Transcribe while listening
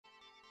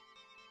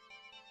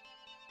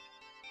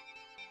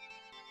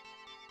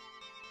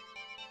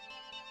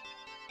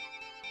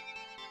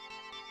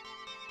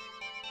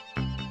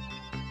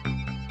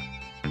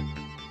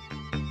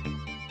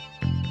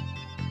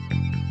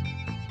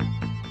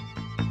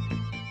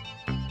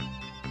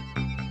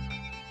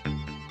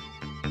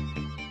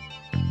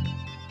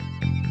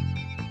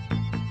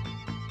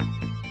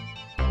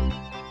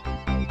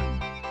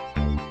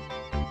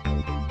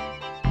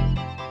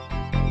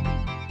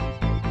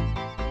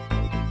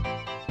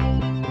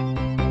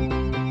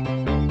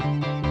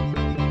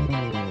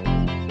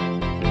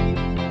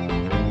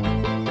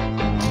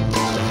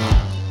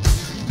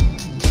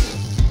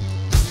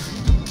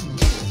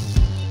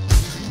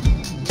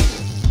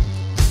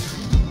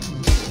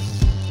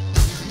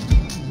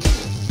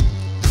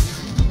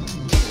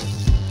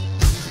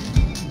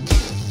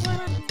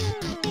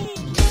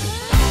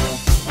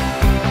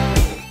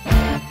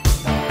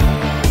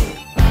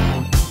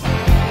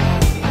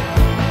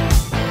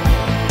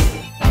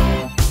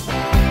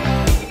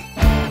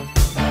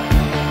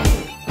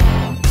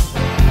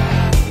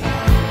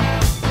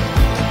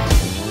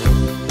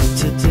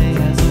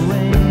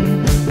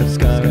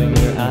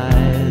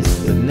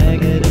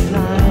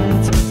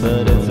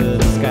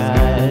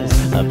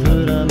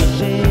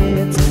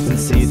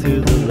see through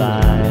the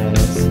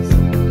lies.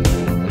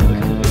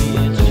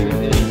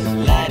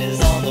 Light is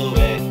on the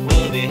way,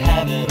 we'll be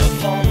having a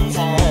fun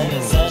time.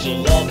 It's such a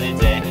lovely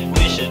day,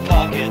 we should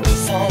pocket the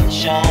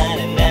sunshine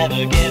and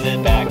never give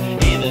it back.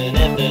 Even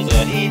if there's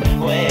a heat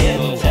wave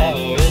or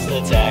terrorist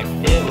attack,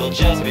 it will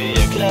just be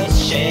a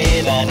close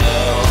shave. I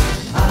know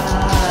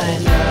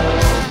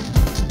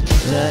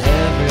that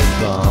every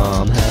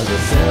bomb has a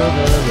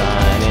silver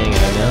lining.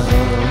 I know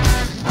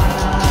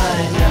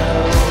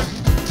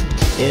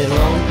it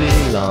won't be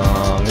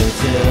long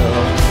until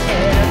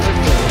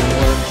everything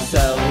works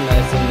out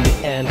nice in the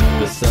end.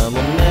 The sun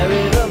will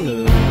marry the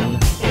moon,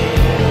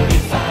 it'll be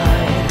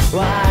fine.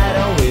 Why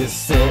don't we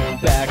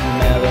sit back,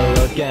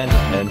 mellow again,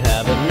 and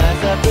have a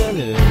nice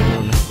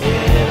afternoon?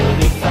 It'll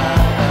be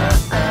fine.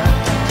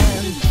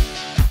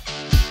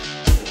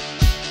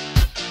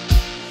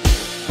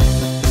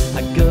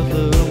 I go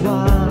for a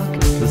walk,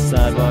 the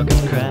sidewalk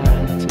is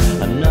cracked.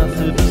 I'm not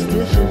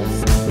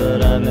superstitious, but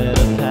I made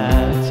a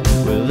pact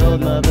with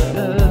old Mother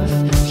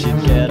Earth, she'd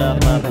get off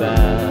my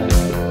back.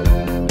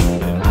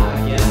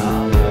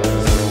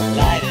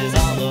 light is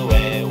on the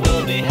way,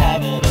 we'll be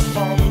having a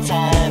fun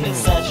time. It's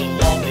such a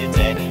lovely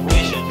day, we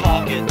should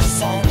pocket the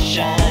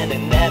sunshine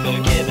and never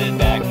give it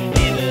back.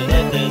 Even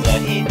if there's a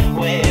heat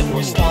wave,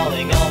 we're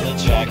stalling on the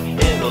track,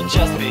 it will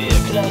just be a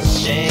close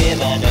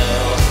shave. I know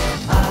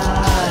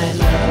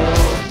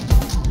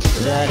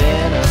that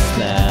in a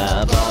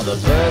snap all the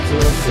birds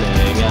will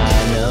sing.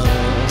 I know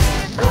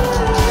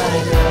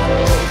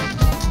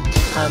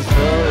I'm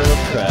full of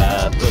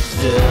crap, but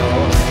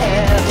still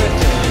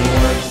everything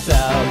works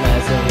out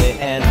nice in the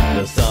end.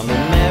 The sun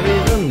will marry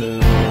the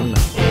moon,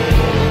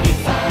 it'll be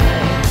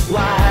fine.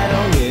 Why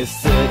don't we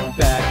sit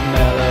back,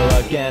 mellow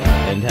again,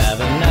 and have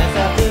a nice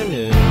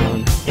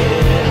afternoon?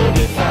 It'll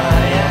be fine.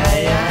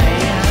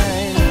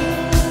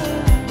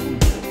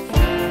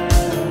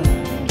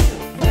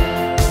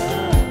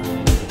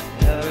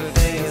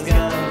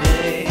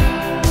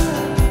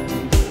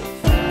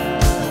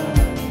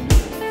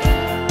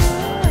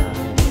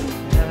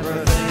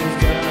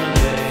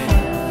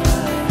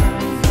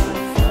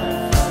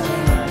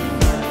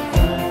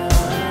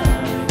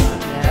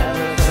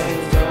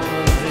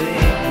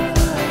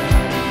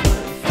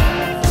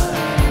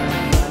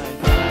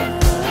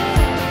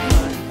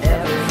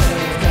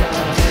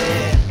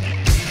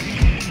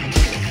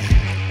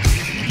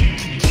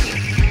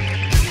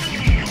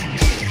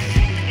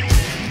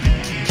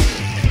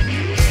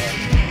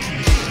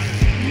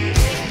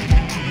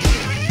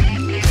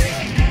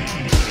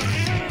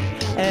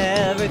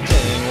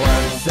 Everything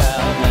works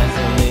out nice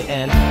in the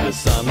end. The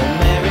sun will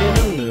marry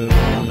the moon,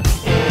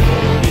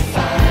 it'll be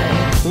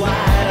fine.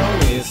 Why don't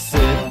we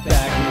sit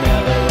back,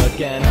 mellow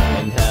again,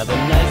 and have a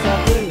nice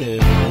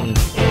afternoon?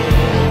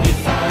 It'll be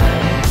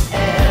fine.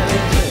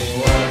 Everything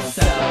works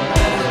out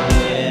nice in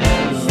the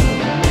end.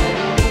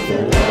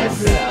 It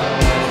works out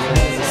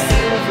nice in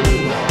the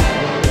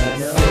end.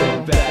 Sit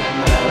back,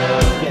 mellow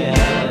again.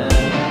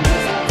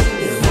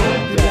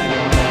 Sit back,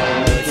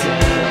 mellow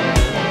again.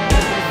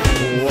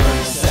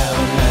 Works out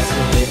nice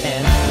in the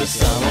end. The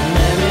sun will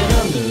marry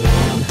the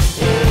moon,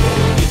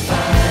 it'll be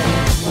fine.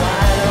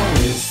 Why don't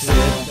we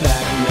sit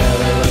back,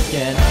 mellow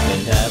again,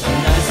 and have a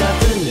nice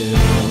afternoon?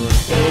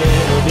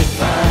 It'll be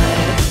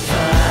fine,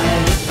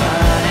 fine,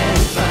 fine,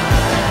 fine.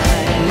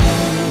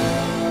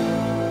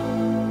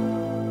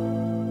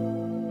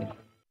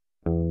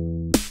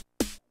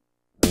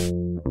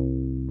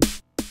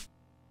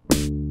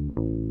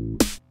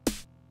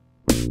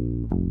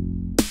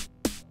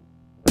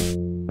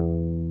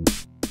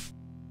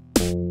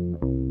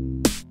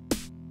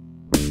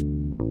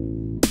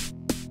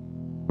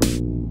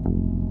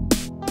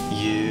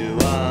 you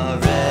are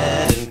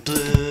red and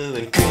blue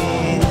and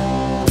green,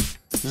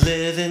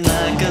 living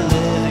like a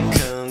living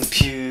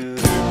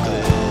computer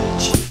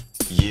glitch.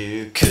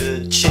 You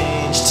could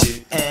change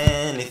to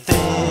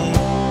anything,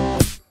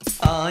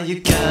 all you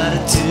gotta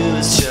do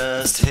is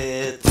just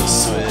hit the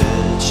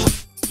switch.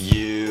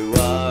 You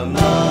are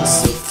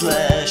muscle,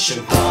 flesh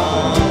and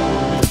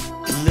bone,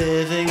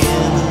 living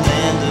in the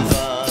land of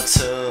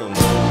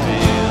automobiles.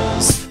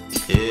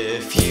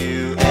 If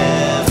you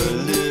ever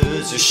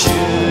lose your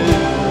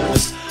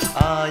shoes,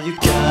 all you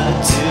gotta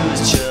do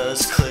is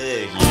just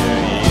click your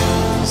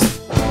heels.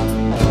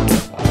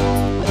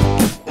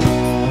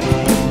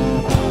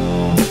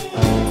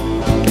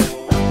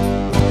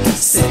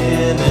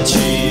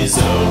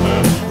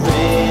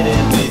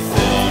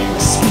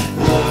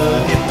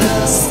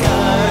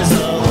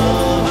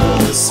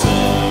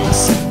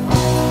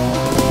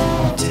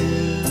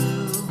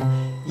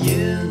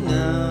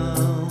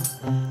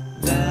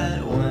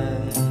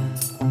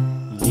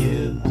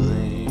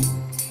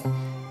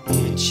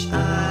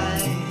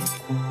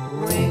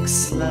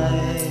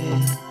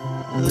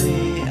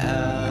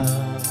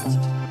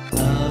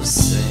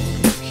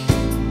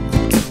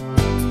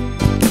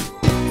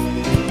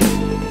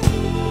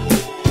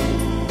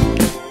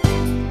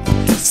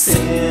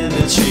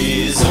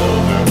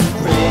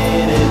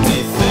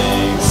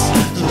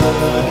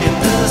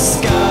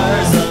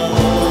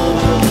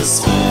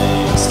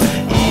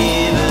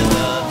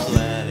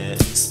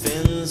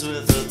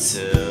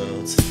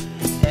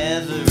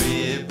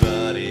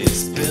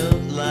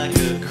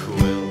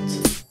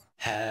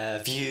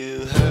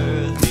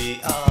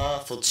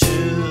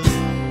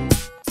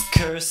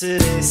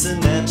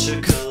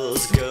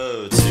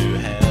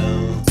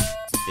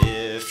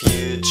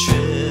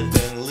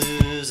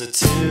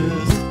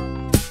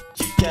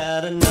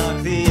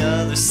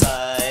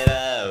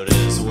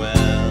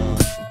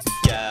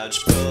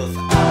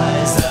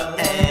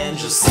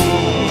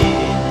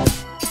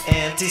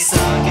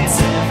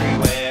 pockets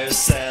everywhere,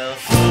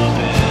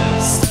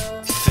 self-abyss.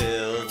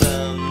 Fill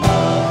them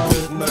up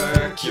with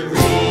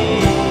mercury,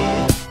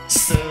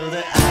 so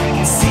that I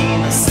can see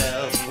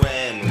myself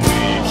when we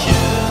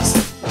kiss.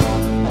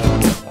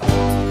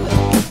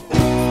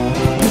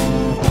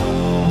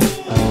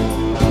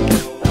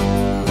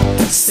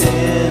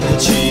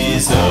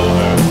 Symmetry's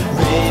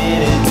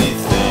overrated,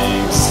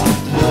 methinks.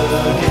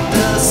 Look at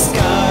the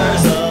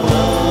scars all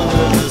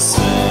over the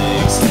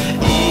Sphinx.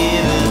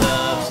 Even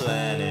the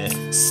planet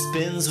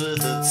spins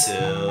with a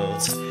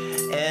tilt.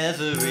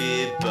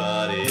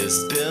 Everybody's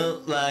built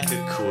like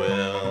a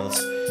quilt.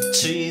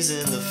 Trees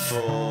in the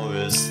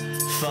forest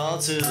fall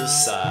to the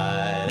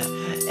side.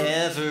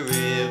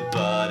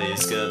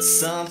 Everybody's got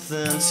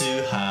something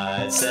to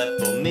hide,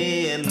 except for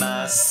me and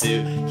my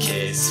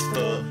suitcase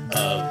full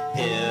of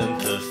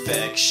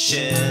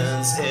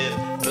imperfections. If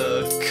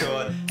the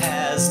court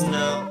has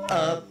no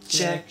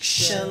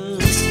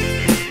objections.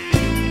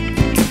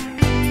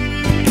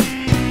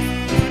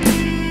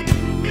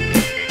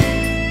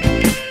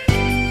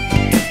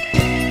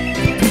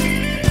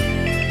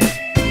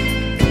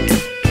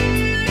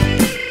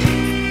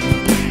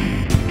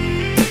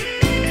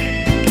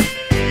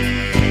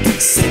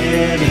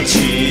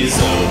 Symmetry's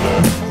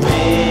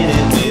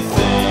overrated,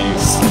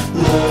 methinks.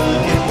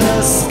 Look at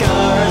the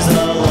scars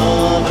all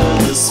over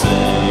the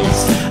Sphinx.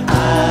 I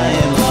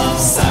am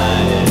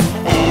lopsided,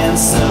 and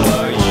so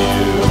are you.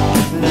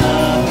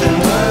 Nothing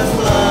worth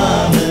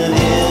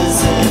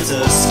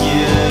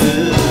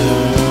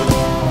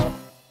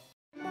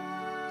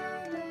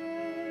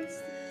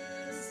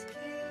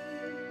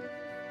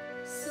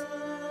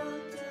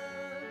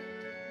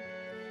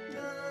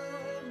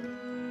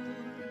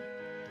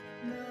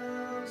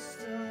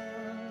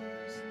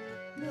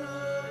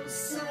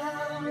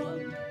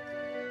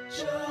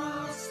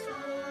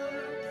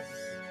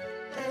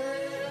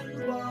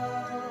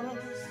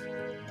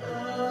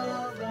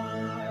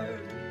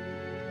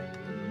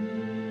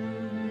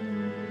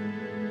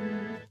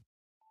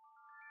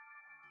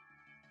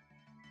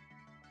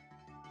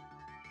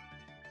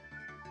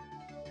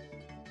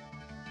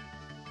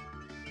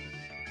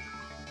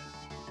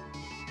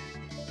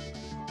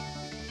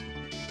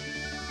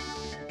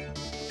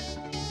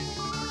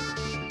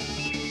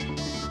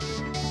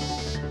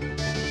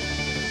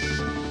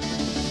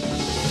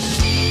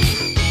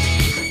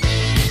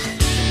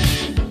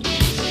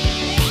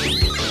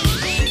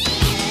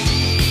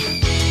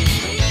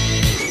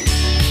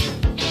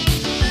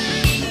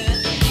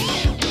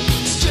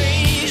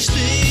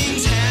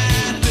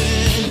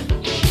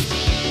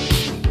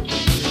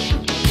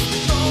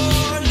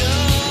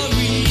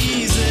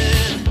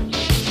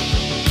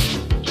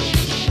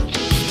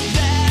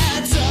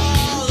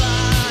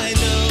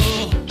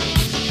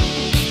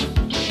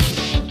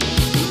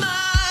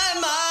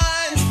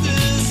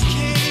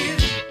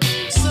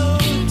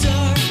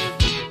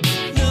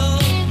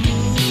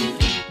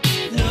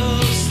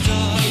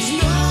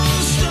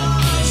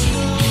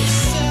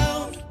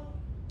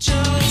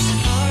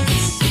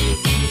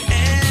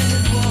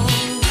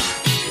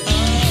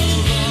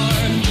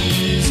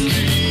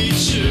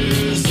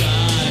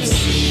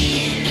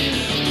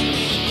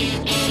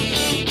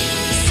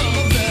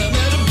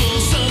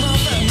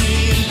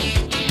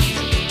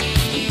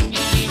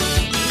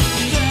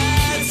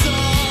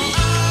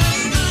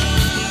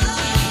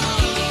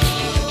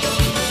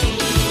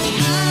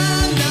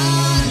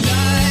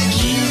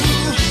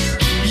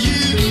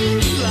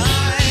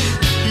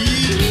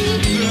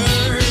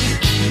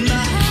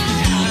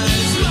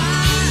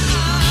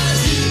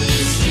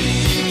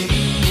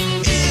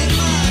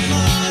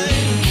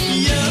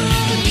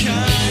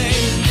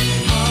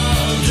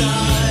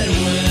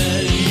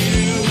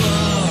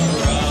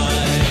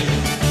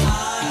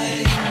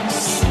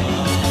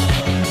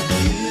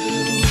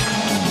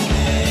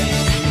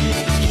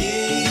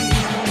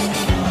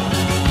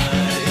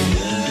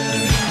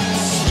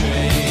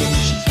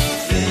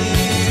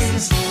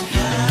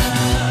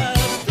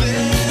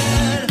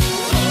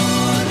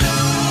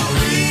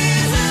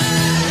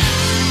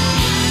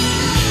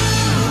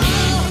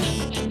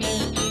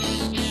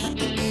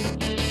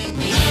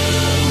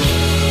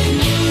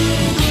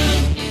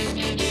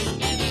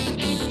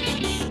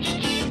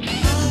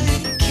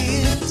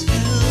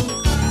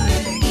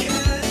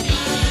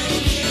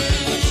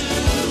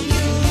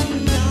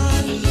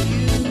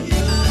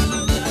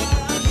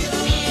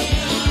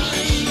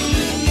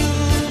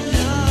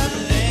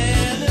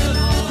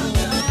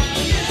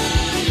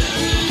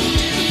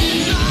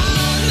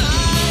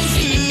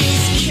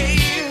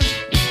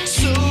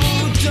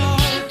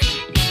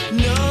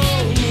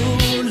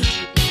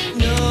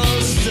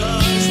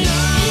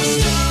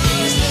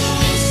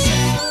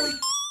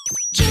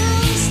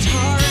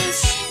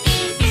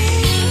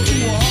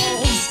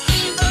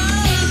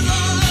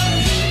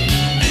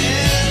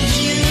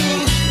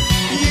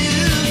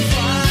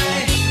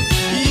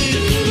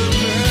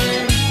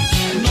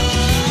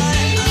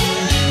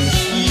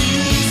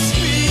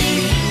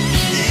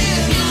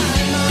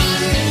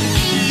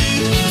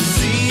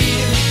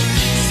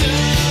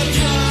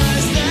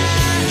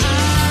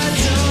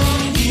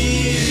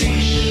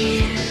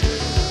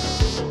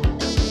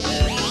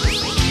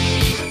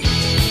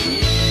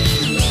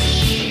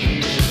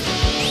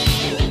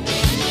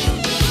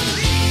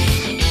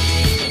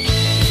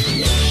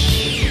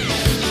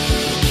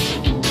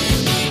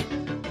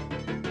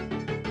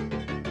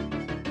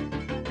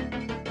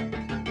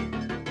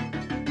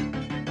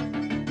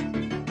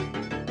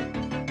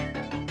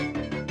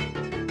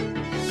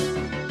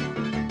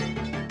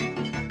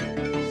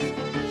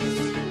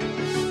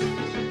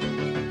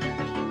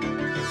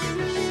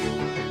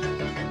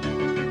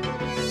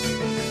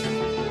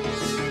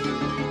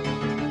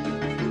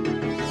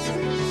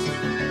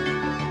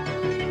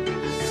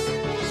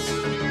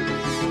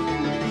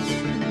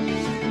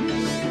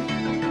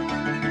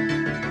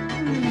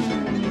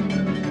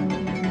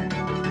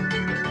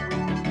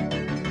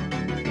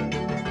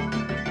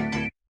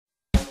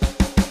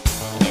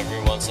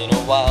in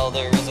a while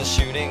there is a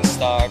shooting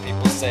star.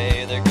 People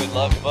say they're good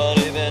luck, but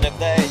even if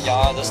they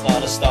are, there's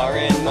not a star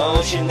in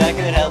motion that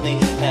could help me.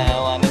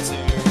 Now I'm in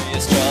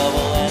serious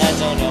trouble and I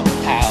don't know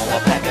how. A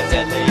pack of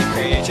deadly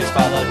creatures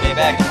followed me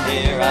back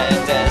here. I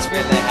am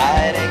desperately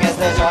hiding as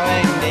they're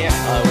drawing near.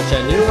 I wish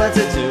I knew what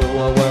to do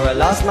or where I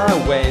lost my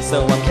way,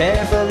 so I'm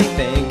carefully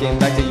thinking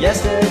back to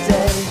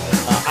yesterday.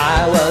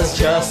 I was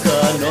just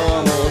a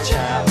normal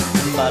chap,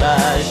 but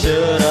I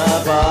should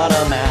have bought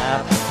a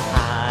map.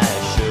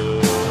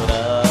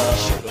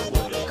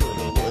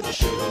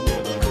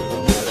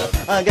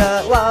 I I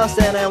got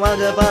lost and I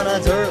wound up on a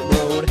dirt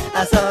road.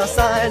 I saw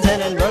signs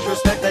and in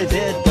retrospect I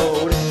did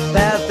bode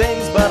bad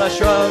things, but I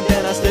shrugged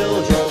and I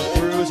still drove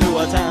through to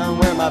a town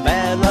where my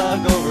bad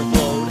luck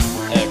overflowed.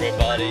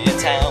 Everybody in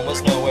town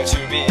was nowhere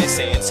to be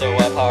seen, so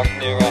I parked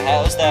near a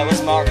house that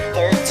was marked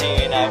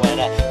 13. I went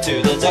up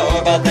to the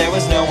door, but there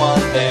was no one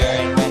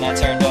there, and when I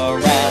turned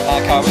around, my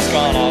car was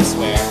gone, I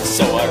swear.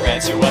 So I ran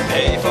to a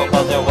payphone,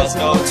 but there was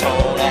no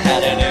tone. I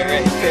had an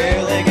eerie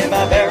feeling in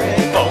my very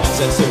bones.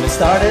 And soon it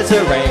started to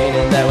rain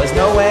and there was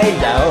no way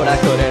out. I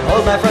couldn't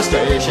hold my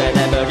frustration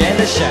and began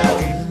to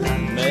shout.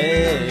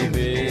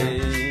 Maybe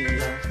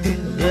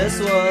this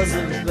was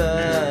a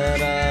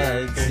bad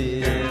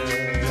idea.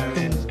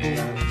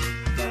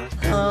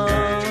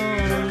 Oh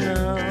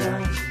no.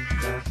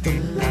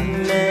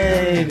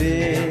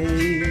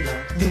 Maybe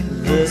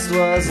this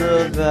was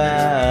a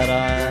bad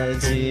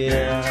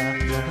idea.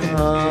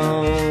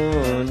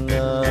 Oh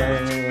no.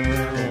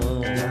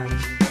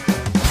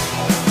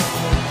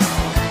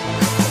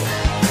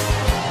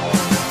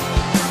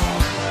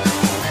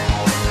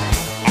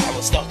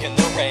 Stuck in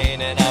the rain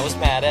and I was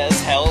mad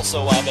as hell,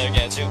 so I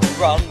began to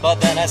run,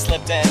 but then I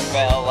slipped and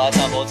fell. I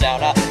tumbled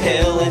down a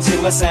hill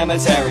into a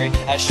cemetery.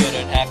 I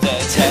shouldn't have to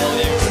tell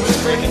you, it was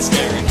freaking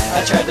scary.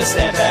 I tried to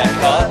stand back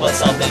up, but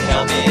something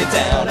held me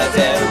down. A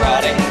dead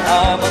rotting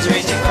arm was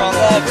reaching from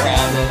the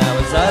ground, and I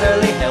was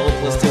utterly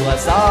helpless till I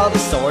saw the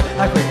sword.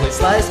 I quickly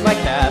sliced my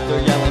captor,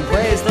 yelling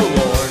praise the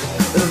Lord.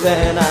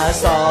 Then I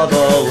saw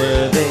the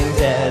living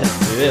dead.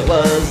 It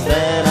was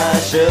then I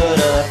should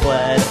have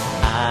fled.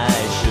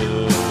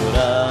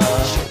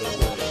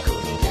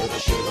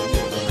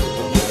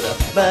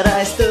 But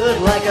I stood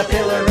like a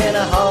pillar in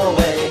a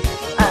hallway.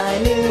 I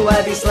knew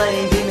I'd be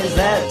slaying demons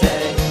that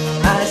day.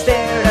 I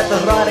stared at the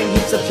rotting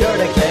heaps of pure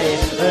decay,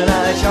 and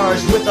I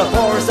charged with the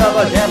force of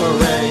a gamma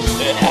ray.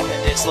 It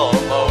happened in slow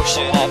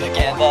motion, I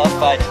began the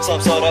fight.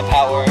 Some sort of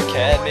power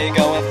kept me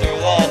going through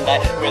the night.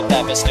 With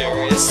that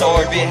mysterious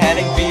sword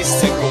beheading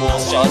beasts and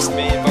ghouls. Just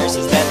me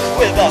versus them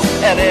without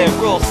any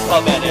rules. A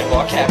minute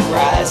more kept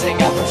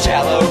rising up from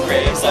shallow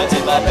graves. I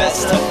did my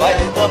best to fight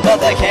the blood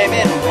that came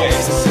in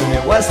waves. Soon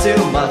it was too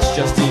much,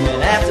 just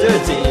demon after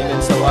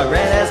demon, so I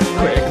ran as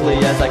quickly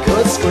as I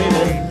could,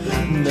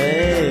 screaming,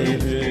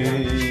 maybe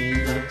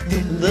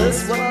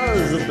this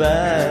was a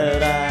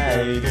bad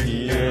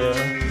idea.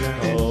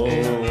 Oh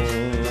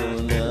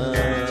no.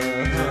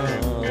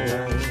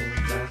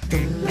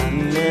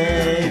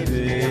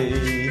 Maybe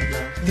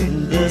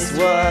this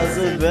was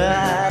a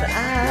bad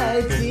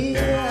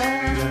idea.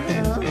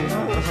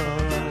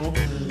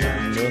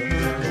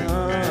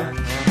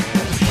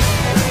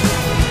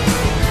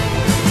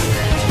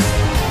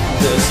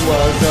 This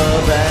was a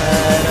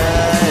bad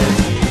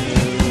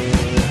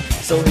idea.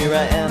 So here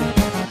I am,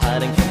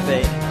 hiding from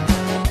fate.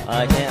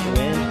 I can't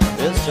win,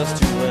 it's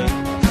just too late.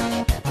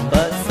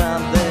 But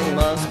something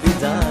must be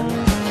done.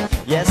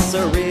 Yes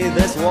sirree,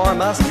 this war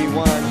must be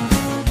won.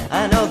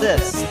 I know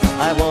this,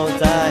 I won't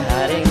die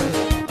hiding.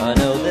 I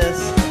know this,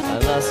 I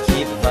must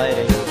keep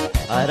fighting.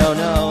 I don't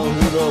know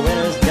who the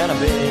winner's gonna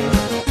be,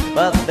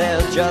 but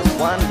there's just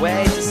one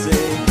way to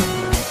see.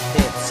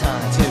 It's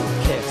time to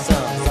kick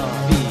some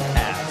zombie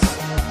ass.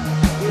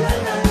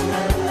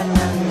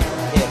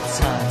 It's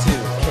time to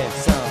kick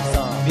some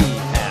zombie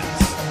ass.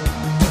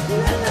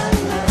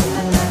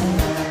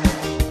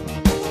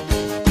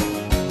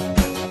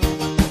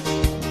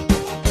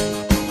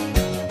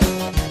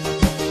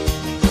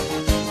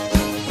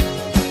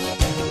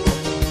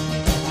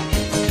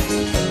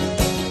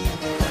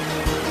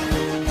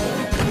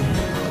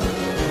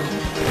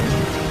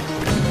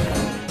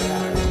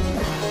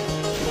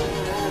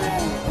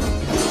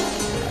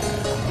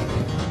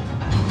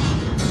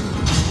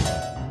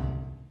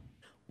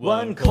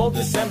 One cold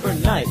December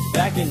night,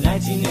 back in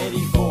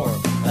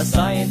 1984, a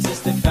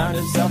scientist had found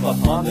himself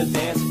upon the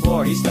dance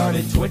floor. He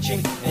started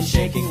twitching and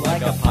shaking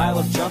like a pile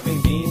of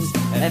jumping beans.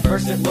 And at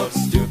first it looked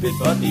stupid,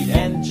 but the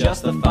end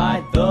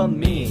justified the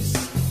means.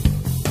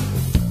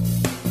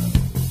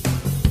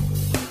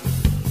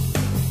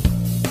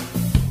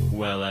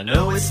 Well, I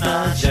know it's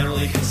not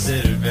generally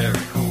considered very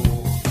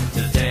cool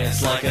to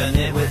dance like a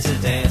nitwit, to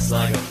dance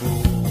like a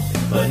fool,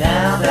 but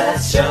now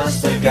that's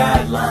just a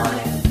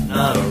guideline,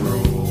 not a rule.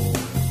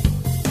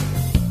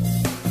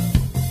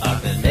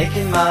 I've been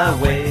making my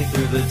way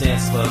through the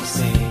dance club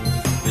scene,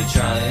 been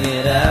trying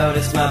it out,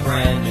 it's my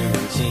brand new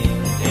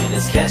routine, and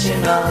it's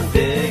catching on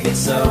big, it's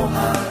so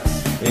hot,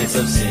 it's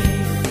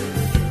obscene.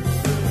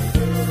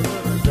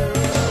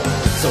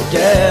 So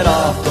get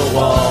off the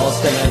wall,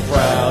 stand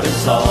proud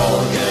and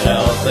tall. Get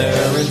out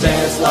there and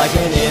dance like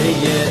an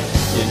idiot.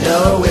 You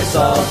know it's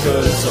all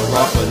good, so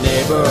rock the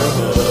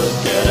neighborhood.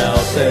 Get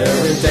out there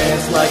and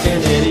dance like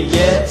an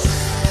idiot.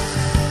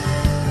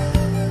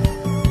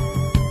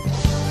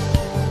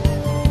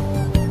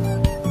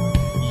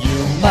 You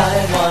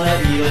might wanna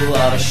eat a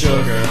lot of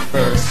sugar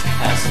first.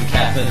 Have some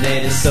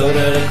caffeinated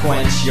soda to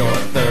quench your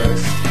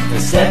thirst.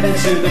 Then step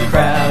into the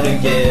crowd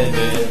and give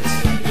it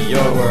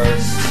your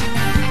worst.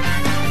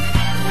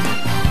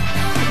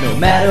 No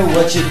matter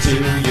what you do,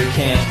 you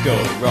can't go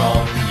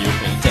wrong. You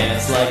can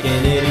dance like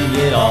an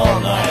idiot all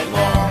night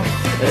long.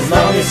 As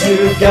long as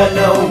you've got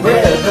no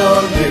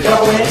rhythm, you're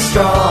going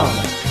strong.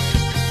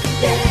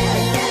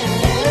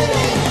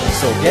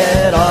 So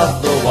get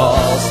off the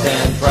wall,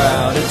 stand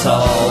proud and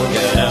tall.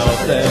 Get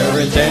out there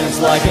and dance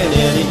like an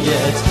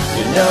idiot.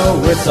 You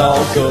know it's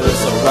all good,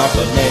 so rock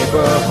the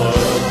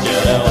neighborhood.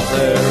 Get out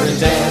there and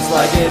dance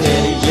like an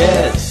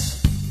idiot.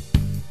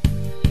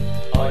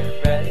 Are you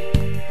ready?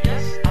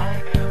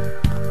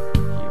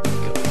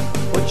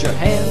 Put your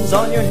hands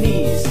on your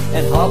knees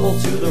and hobble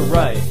to the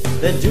right.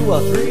 Then do a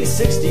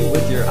 360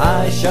 with your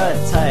eyes shut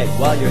tight.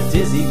 While you're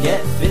dizzy,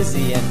 get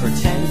busy and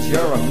pretend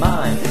you're a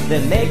mime.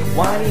 Then make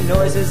whiny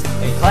noises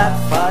and clap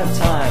 5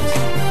 times.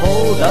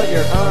 Hold out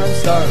your arms,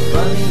 start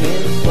running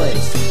in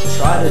place.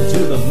 Try to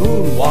do the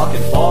moonwalk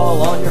and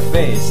fall on your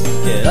face.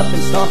 Get up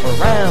and stomp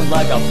around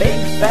like a big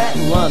fat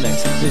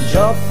lummox. Then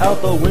jump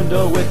out the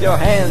window with your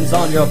hands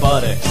on your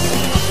buttocks.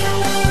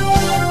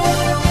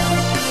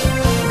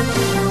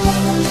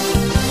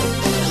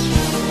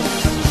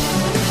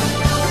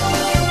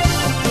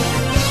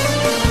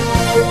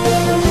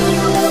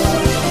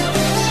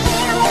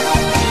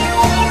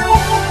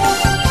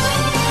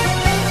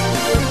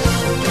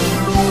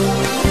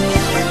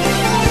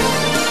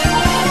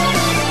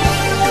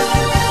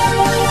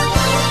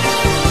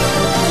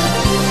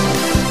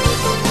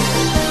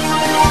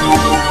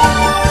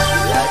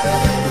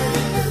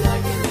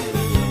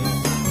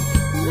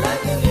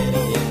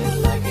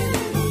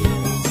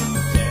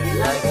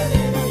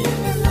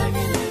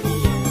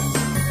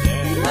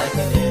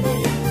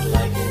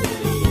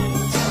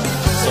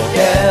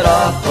 Get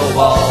off the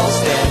wall,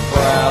 stand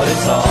proud and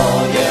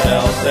tall. Get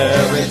out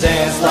there and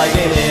dance like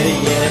an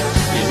idiot.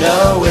 You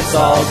know it's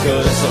all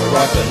good, so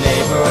rock the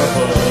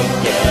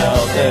neighborhood. Get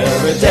out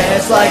there and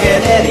dance like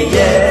an idiot.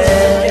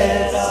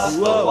 Get off the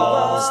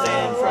wall,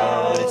 stand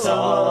proud and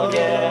tall.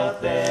 Get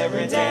out there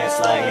and dance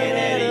like an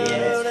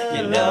idiot.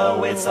 You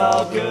know it's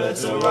all good,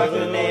 so rock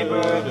the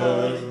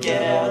neighborhood.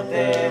 Get out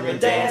there and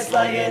dance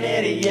like an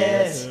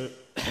idiot.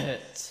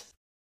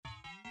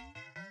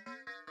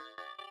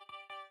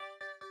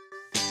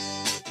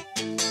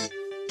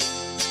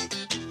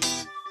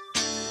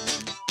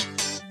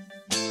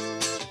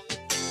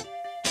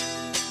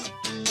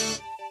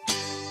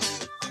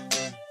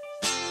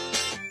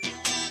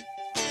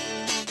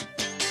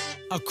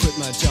 I'll quit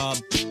my job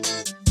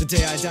the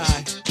day I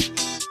die.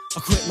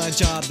 I'll quit my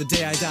job the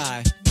day I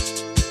die.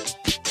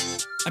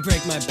 I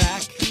break my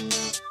back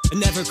and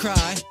never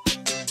cry.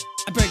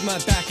 I break my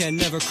back and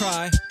never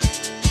cry.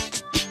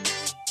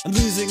 I'm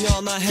losing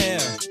all my hair,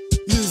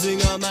 losing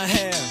all my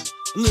hair.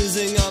 I'm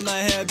losing all my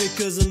hair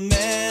because a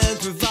man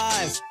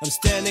provides. I'm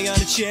standing on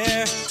a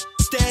chair,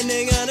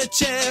 standing on a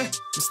chair.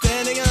 I'm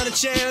standing on a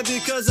chair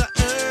because I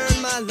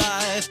earn my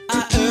life.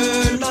 I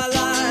earn my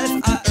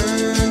life, I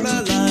earn my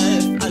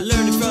life. I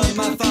learned it from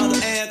my father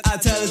and I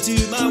tell it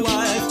to my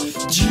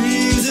wife.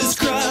 Jesus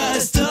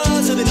Christ,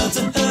 don't tell me not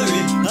to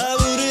hurry. I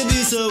wouldn't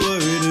be so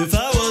worried if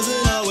I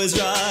wasn't always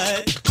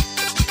right.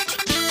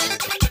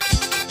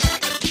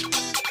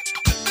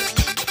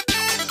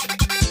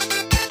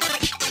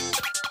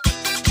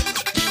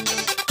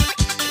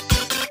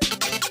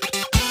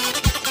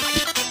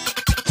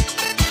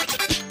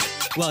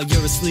 While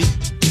you're asleep,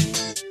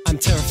 I'm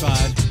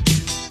terrified.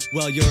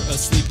 While you're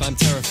asleep, I'm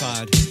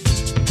terrified.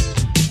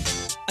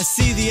 I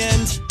see the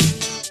end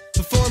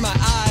before my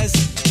eyes.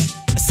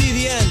 I see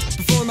the end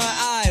before my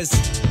eyes.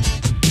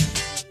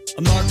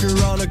 A marker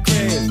on a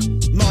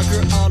grave,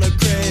 marker on a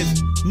grave,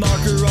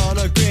 marker on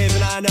a grave.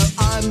 And I know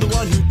I'm the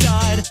one who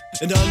died.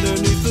 And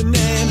underneath the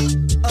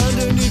name,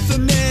 underneath the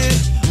name,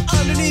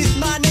 underneath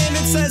my name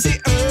it says he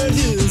earned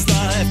his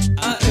life.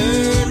 I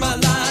earned my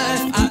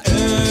life, I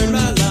earned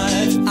my life.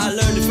 I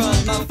learned it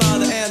from my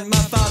father and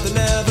my father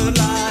never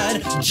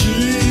lied.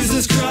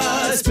 Jesus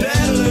Christ,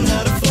 better learn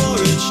how to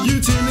forage.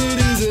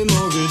 Utilities and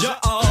mortgage are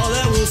all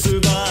that will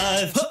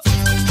survive. Huh.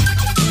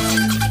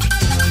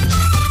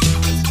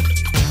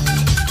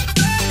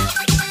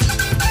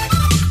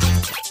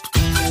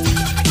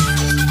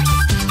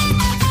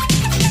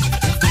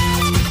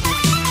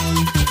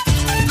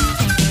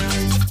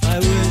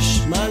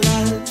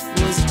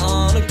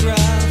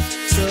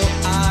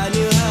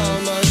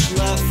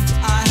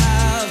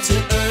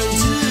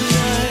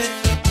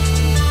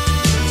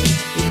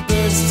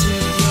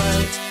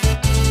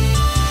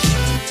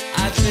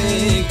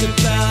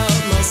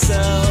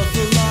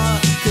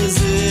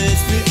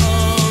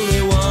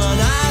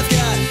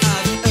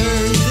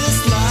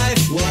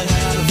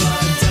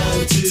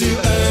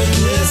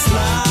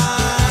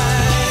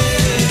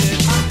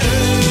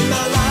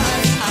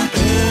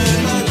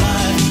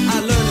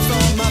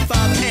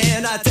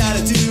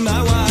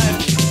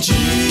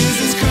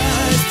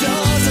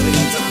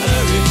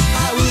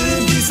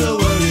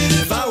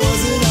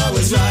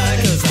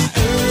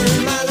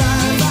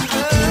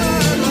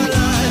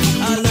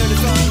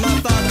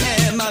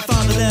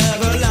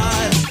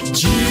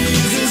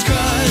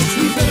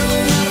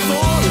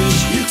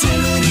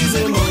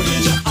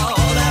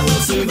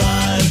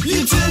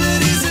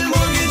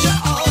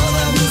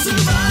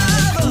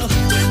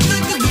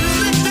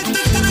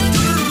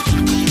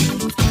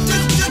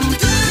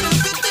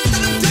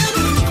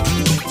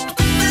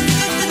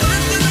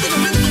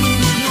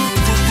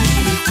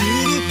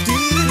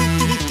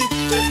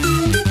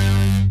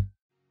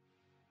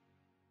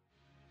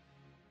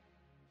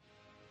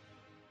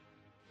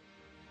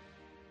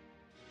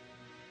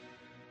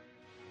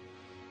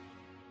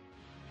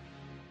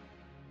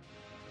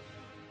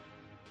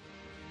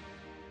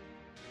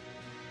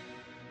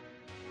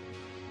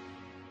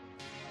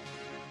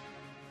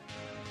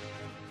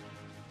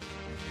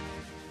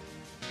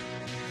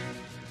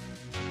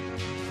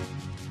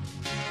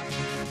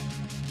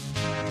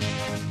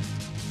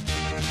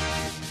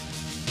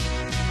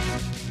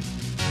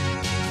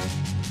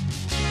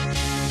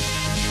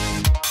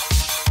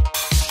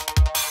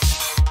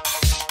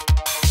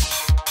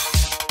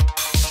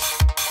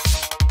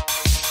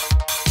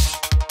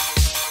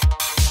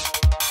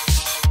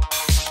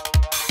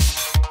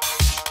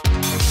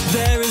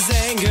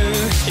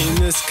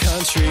 this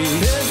country.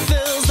 It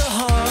fills the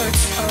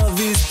hearts of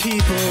these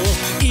people,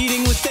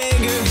 eating with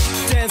anger,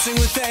 dancing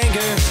with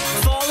anger,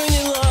 falling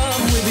in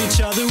love with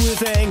each other with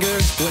anger.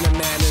 When a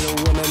man and a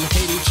woman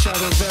hate each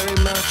other very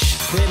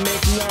much, they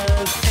make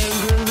love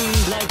angrily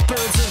like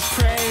birds of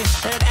prey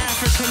and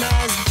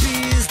Africanized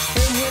bees,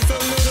 and with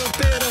a little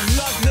bit of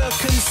luck they'll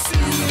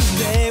conceive.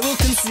 They will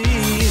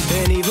conceive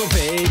an evil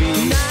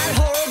baby. 9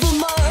 horrible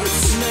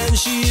months, and then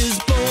she is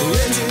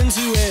born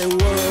into a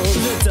world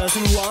that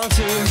doesn't want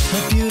her.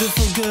 A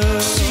beautiful girl,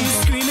 she's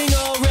screaming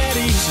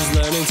already. She's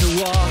learning to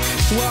walk,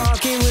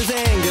 walking with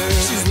anger.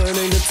 She's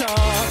learning to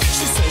talk.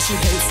 She says she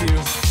hates you.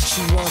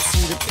 She wants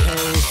you to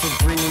pay for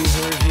bringing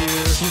her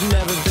here. You've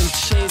never been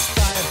chased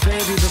by a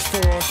baby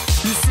before.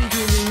 You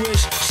secretly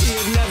wish she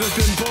had never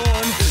been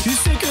born. You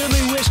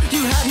secretly wish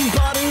you hadn't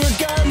bought her a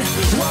gun.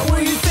 What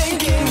were you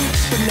thinking?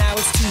 But now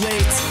it's too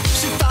late.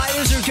 She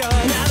fires her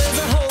gun. Now there's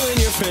a hole in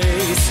your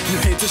face. You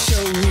hate to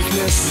show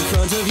weakness in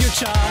front of your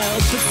child,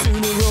 but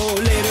sooner or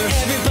later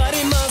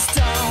everybody must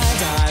die.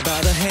 Die by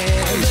the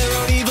hand of their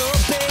own evil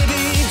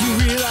baby. You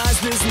realize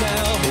this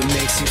now. It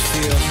makes you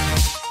feel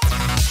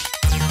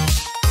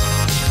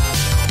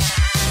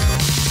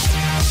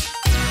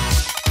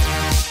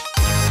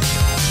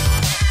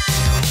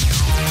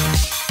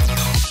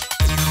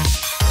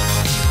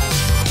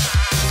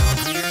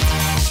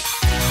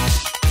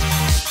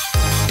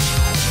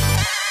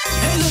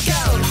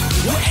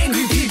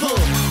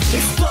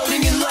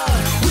exploding in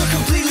love. We're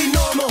completely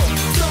normal,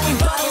 throwing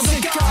bottles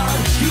at God.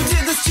 You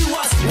did this to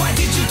us, why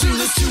did you do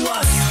this to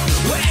us?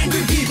 We're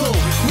angry people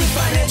with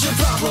financial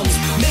problems,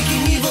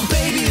 making evil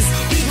babies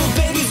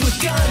with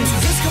guns.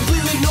 It's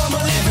completely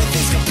normal,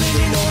 everything's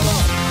completely normal.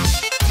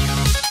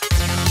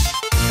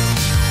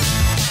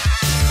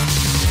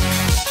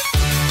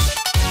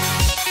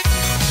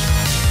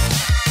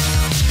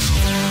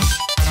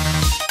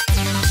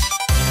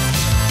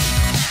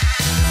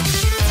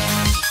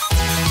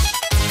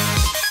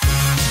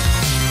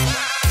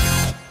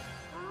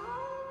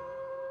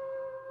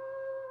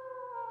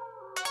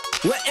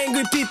 We're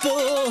angry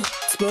people,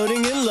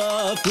 exploding in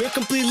love. We're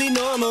completely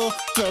normal,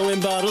 throwing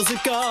bottles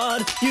at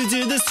God. You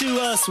did this to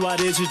us, why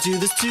did you do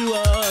this to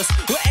us?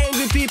 We're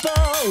angry people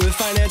with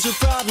financial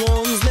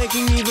problems,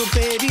 making evil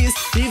babies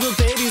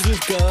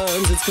with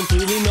guns. It's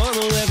completely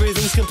normal,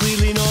 everything's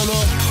completely normal.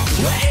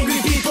 We're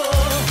angry people,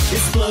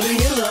 exploding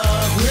in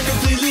love. We're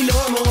completely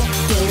normal,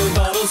 throwing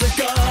bottles at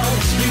God.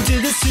 You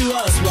did this to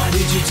us, why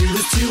did you do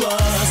this to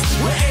us?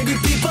 We're angry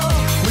people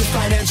with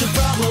financial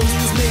problems,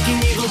 making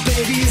evil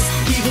babies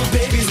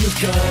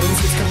with guns.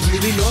 It's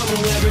completely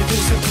normal,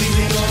 everything's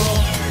completely normal.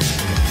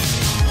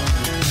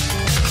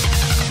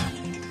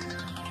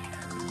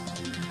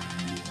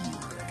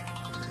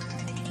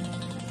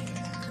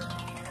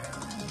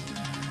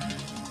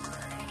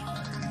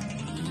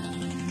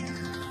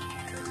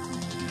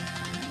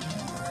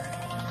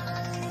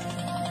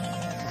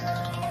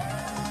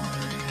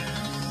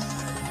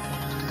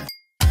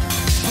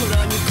 Put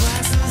on your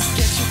glasses,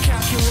 get your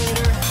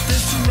calculator.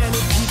 There's too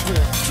many people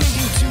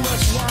drinking too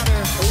much water,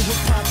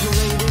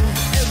 overpopulating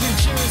every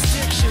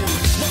jurisdiction.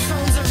 The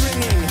phones are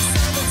ringing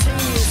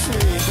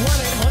simultaneously.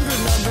 1-800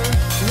 number,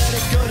 let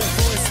it go to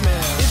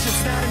voicemail. If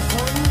it's not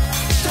important,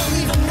 don't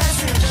leave a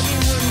message. I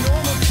mean, we're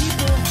normal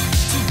people,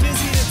 too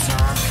busy to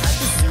talk. At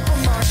the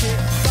supermarket,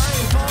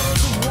 buying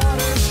bottles of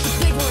water. The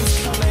big one's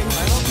coming.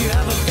 I hope you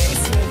have a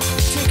basement.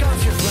 Take off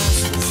your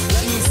glasses,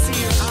 let me see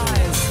your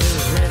eyes.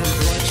 They're red and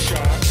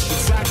bloodshot,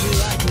 exactly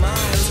like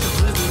mine. It's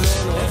completely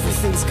normal,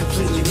 everything's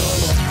completely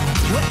normal.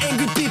 We're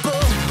angry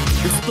people,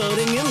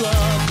 exploding in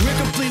love. We're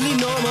completely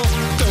normal,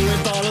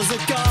 throwing bottles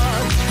at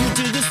God. You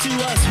did this to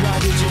us, why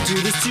did you do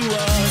this to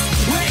us?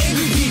 We're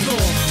angry people,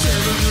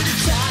 turning into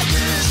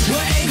tigers.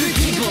 We're angry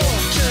people,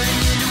 turning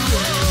into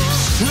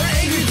wolves. We're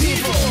angry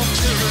people,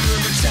 turning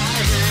into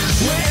tigers.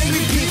 We're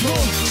angry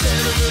people,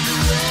 turning into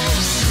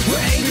wolves.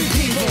 We're angry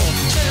people,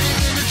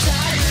 turning into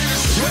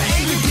tigers. We're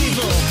angry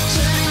people,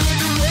 turning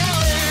into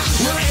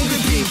wolves. We're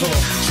angry people,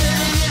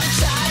 turning into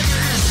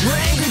tigers.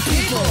 We're angry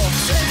people,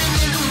 turning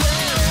into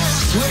wolves.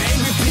 We're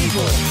angry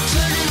people,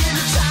 turning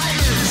into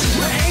tigers.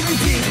 We're angry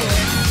people.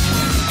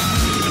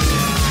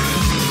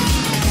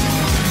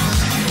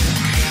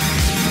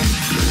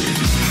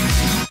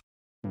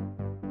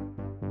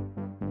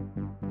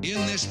 In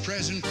this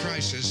present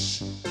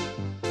crisis,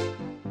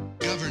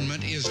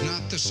 government is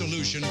not the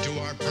solution to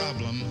our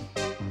problem.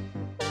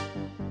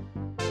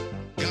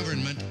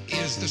 Government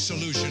is the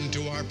solution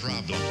to our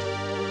problem.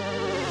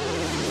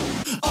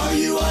 Are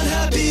you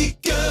unhappy,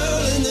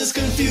 girl, in this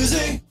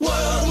confusing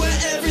world where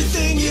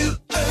everything you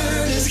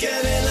earn is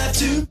getting left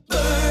to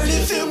burn?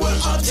 If it were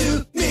up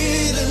to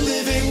me, then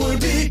living would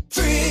be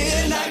free,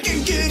 and I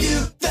can give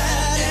you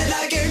that, and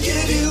I can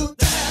give you that.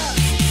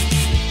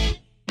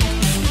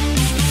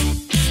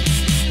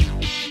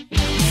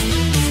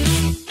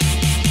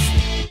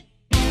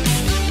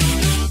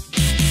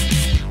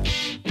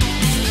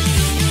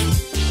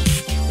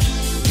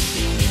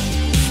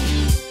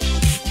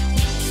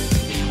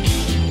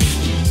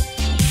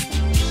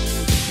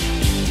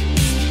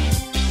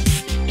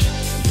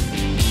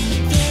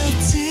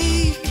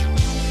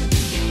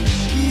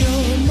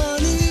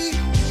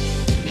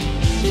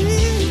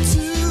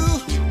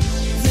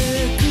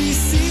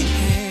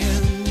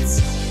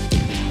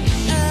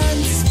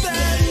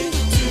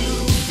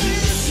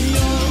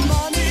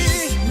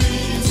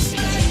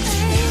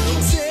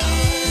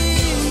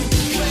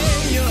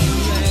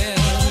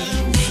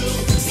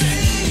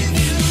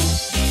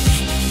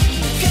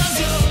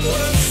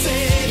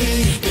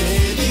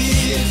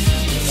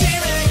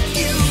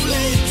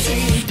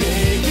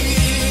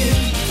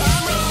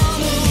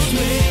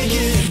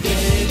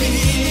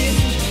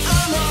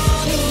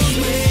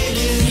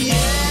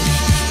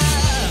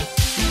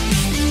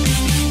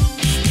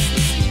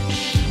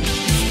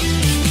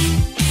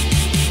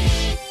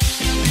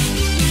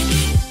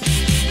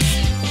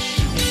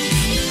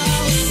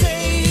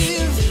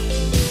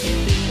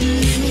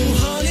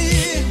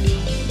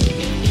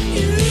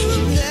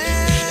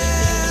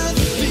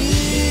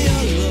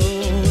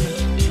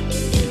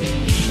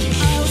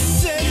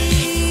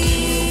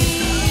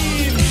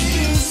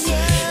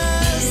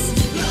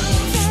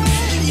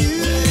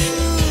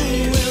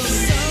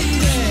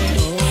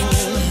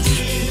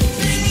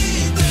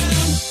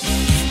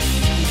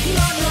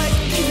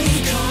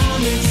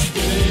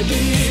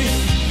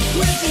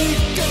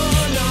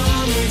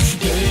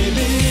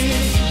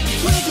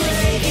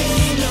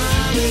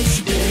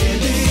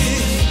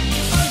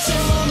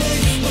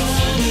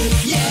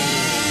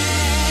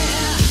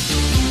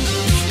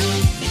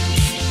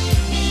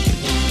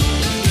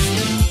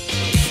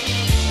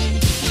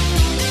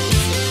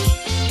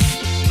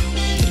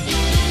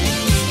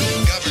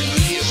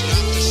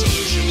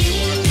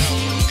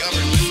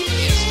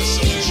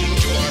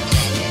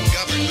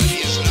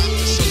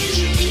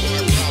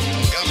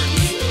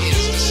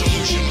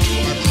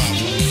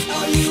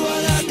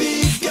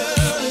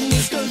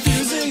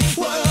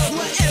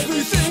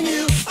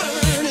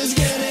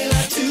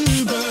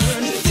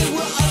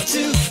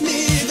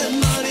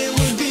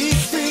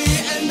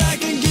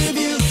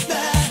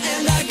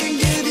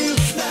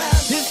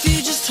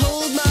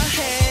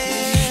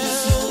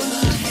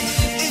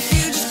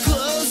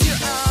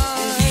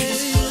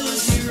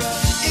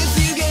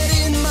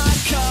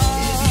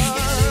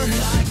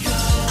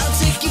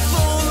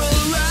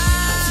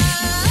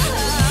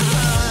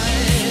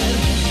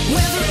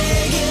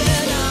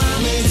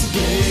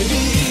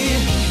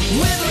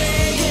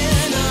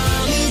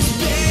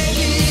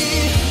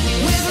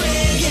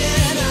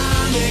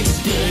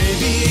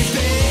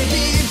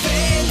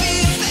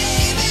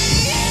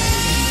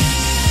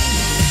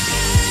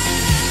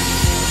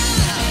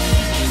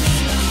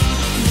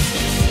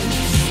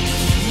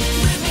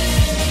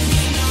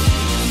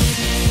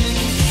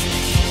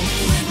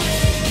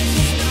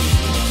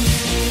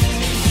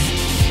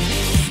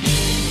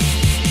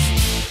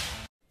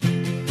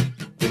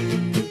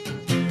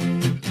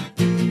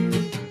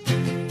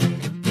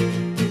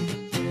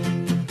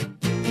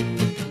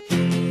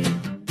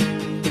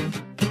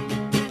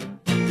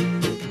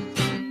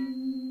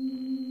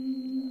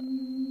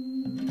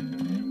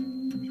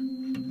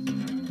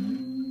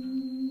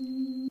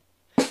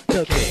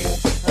 The king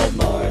of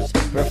Mars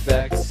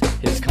perfects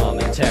his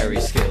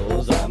commentary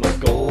skills. I'm a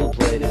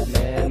gold-plated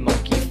man,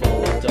 monkey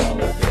full of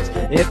dollar bills.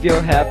 If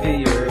you're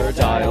happier,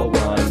 dial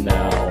 1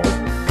 now.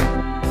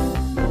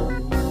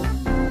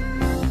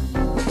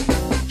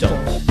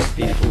 Don't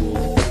be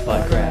fooled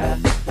by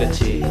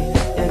gravity,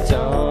 and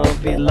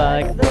don't be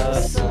like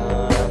the sun.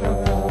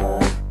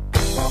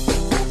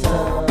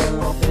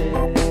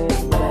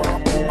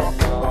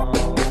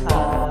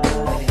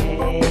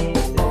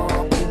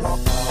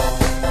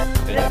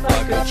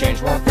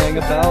 Change one thing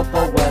about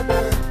the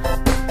weather,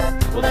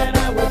 well then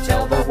I would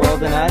tell the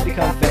world and I'd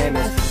become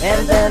famous.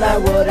 And then I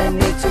wouldn't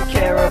need to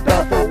care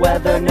about the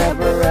weather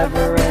never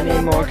ever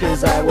anymore,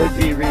 cause I would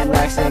be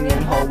relaxing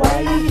in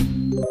Hawaii.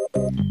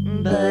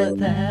 But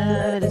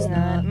that is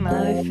not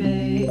my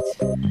fate.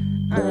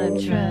 I'm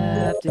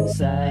trapped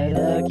inside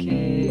a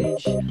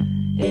cage.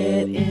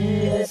 It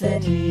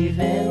isn't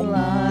even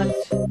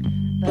locked,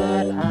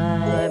 but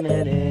I'm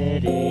an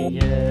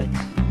idiot.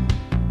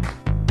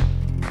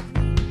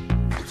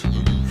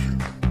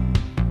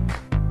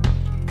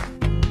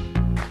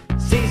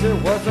 Caesar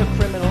was a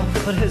criminal,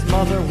 but his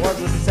mother was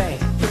a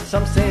saint.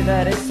 Some say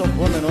that it's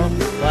subliminal,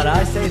 but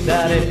I say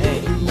that it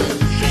ain't.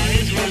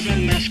 Science was a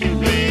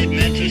masquerade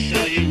meant to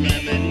sell you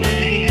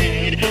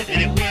lemonade, and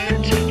it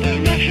worked by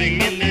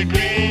laughing in their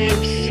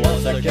grapes.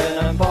 Once again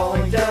I'm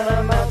falling down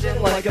a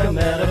mountain like a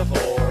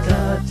metaphor.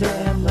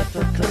 Goddamn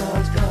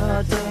leprechauns,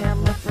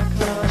 goddamn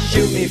leprechauns.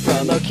 Shoot me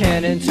from a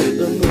cannon to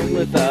the moon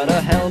without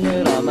a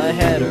helmet on my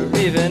head, or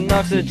even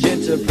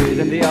oxygen to breathe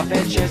in the off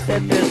chance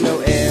that there's no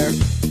air.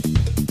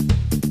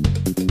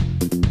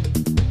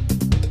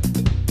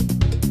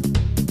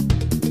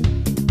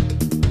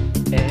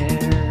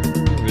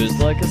 Is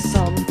like a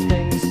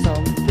something,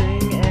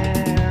 something.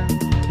 Air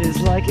is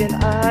like an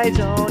I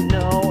don't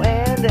know,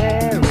 and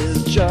air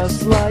is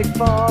just like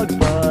fog,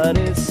 but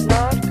it's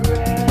not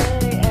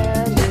gray,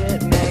 and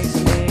it makes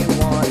me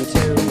want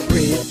to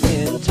breathe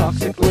in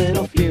toxic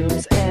little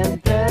fumes,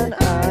 and then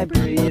I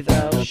breathe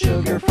out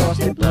sugar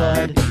frosted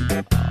blood.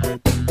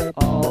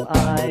 All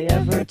I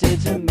ever did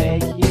to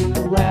make you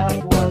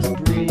laugh was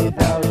breathe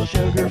out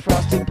sugar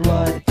frosted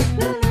blood.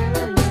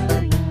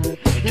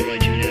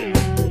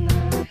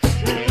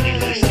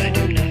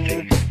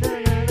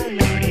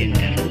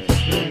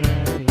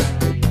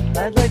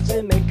 I'd like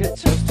to make a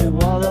toast to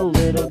all the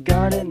little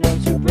garden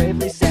gnomes who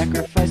bravely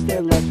sacrificed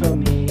their lives for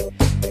me.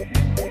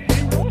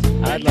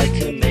 I'd like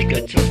to make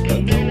a toast,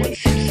 but no one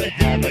seems to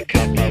have a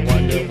cup. I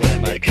wonder where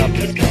my cup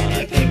has gone.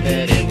 I think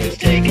that it was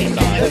taken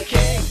by the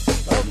king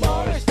of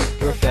Mars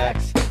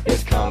perfects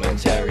his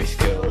commentary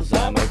skills.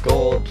 I'm a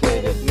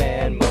gold-plated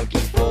man, monkey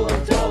full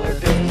of dollar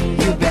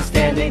bills. You've been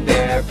standing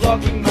there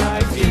blocking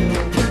my view.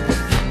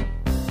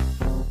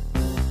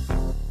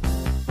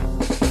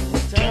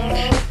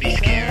 Don't be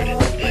scared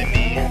by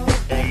me,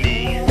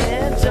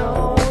 and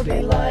don't be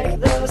like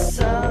the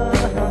sun.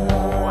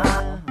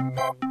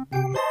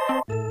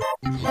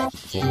 Because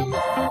if you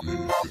are,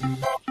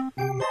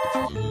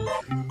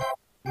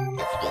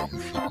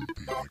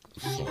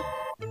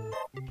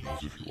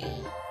 you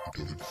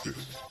don't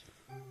exist.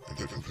 And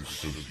I don't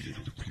associate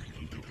with people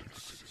who don't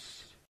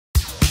exist.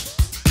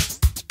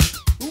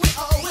 We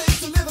always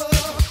deliver.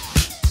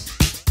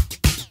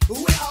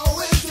 We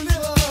always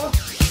deliver.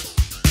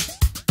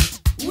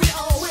 We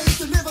always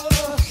deliver.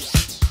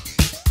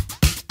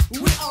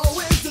 We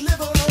always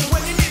deliver.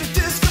 When you need a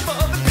disc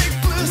above the big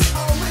blues, we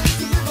always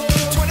deliver.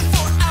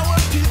 24-hour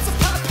pizza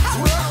pop,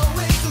 we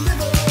always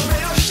deliver.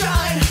 Rain or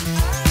shine,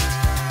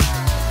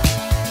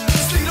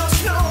 sleet or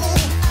snow.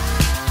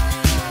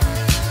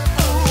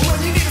 Oh, when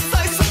you need a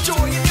slice of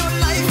joy in your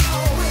life, we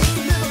always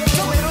deliver.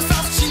 Tomato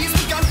sauce, cheese,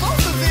 we got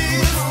both of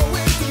these. We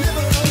always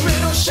deliver.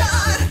 Rain or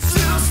shine,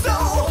 sleet or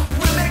snow.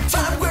 We make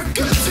time, we're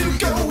good to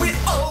go. We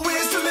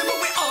always deliver.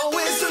 We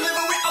always deliver.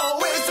 We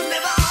always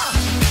deliver.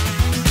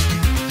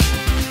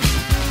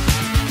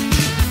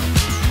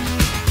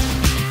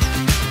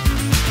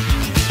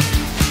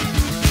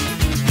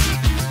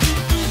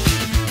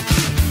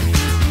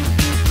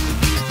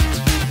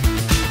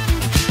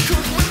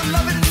 Cook with the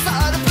love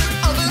inside a brick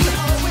oven.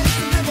 Always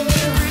deliver.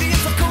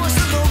 Ingredients, of course,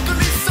 are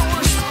locally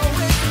sourced.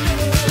 Always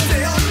deliver.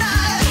 Day or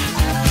night,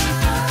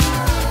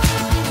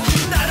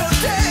 night or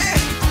day.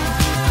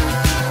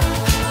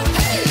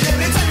 Hey,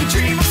 anytime you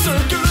dream of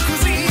circular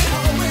cuisine,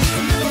 always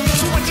deliver.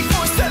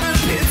 24/7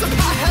 pizza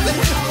pie heaven.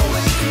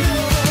 Always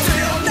deliver.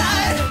 Day or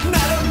night,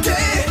 night or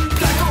day.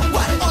 Black or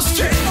white or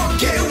straight or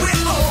gay. We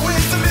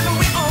always deliver.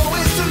 We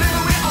always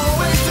deliver. We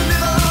always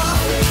deliver.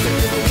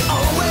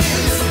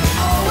 Always,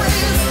 always,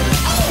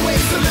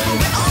 always deliver.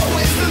 We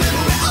always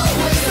deliver. We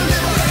always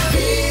deliver.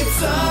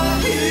 Pizza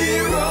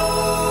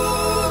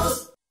heroes.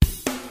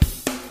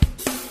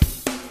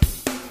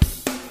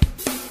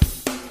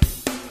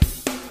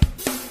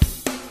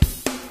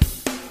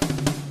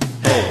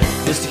 Hey,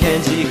 Mr.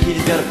 Kenji,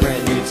 Kitty's got a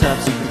brand new top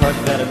secret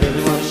project that I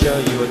really want to show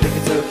you. I think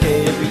it's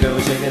okay if we go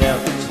check it out.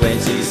 Just wait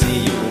until you see,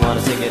 you will want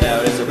to take it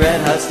out. It's a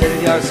red hot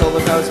state-of-the-art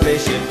solar powered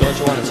spaceship. Don't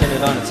you want to turn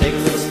it on and take a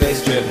little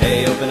space trip?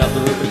 Hey, open up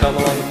the roof and come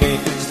along with me.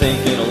 Just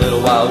thinking a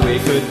little while we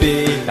could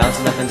be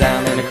Bouncing up and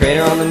down in a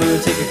crater on the moon.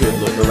 Take a good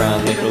look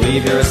around, make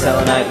believe you're a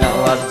selenite. Not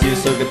a lot to do,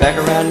 so get back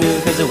around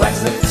noon, cause it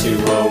waxes up to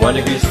 201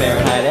 degrees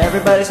Fahrenheit.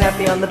 Everybody's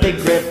happy on the big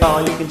great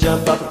ball. You can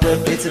jump off a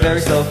cliff, it's a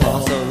very slow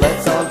fall. So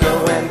let's all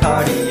go and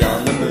party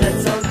on the moon.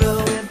 Let's all go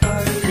and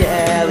party.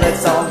 Yeah,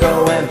 let's all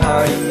go and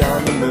party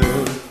on the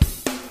moon.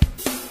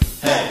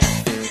 Hey,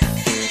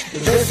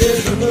 this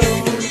is the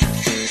moon.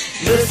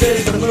 This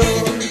is the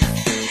moon.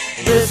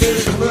 This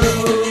is the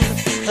moon.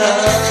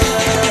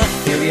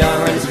 Here we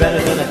are, and it's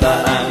better than I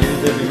thought. I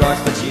knew there'd be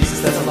rocks, but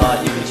Jesus, that's a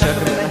lot. You can chuck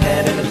them in the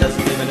head, and it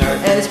doesn't even hurt.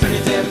 And it's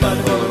pretty damn fun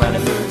to roll around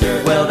in moon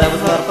dirt. Well, that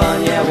was a lot of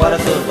fun, yeah, what a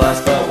field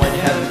blast. But when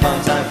you're having fun,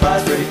 time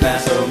flies pretty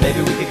fast. So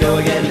maybe we could go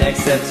again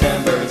next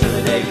September, until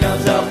the day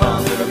comes out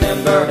fun to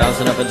remember.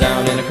 Bouncing up and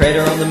down in a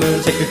crater on the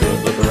moon. Take a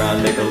good look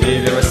around, make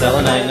believe you're a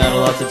selenite. Not a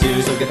lot to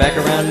do, so get back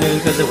around noon,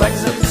 cause it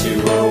waxes up to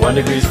 201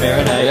 degrees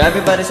Fahrenheit.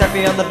 Everybody's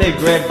happy on the big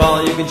red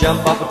ball. You can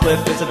jump off a cliff,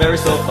 it's a very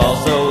slow fall.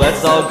 So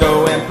let's all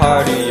go and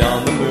party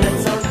on the moon.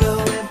 Let's all go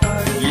and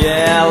party.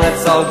 Yeah,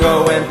 let's all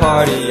go and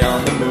party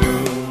on the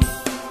moon.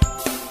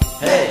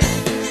 Hey,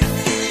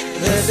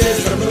 this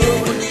is the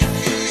moon.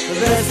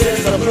 This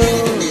is the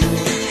moon.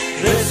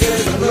 This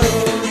is the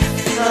moon.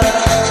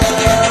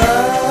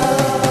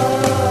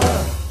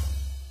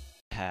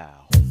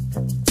 How?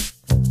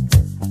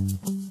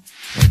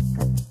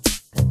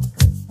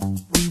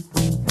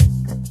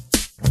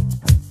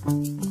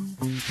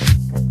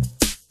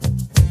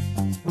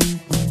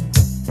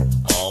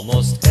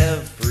 Almost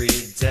every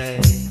day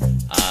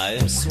I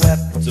am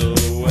swept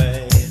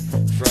away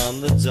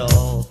from the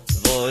dull,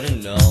 void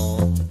and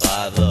null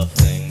by the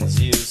things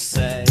you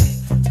say.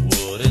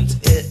 Wouldn't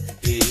it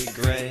be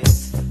great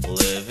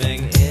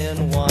living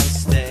in one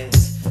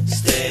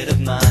state of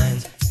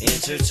mind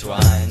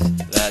intertwined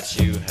that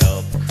you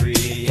help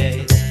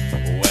create?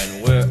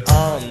 When we're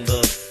on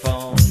the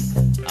phone,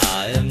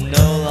 I am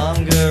no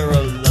longer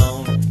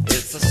alone.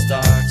 It's a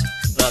start,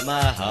 but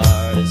my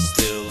heart is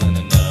still in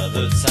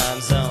another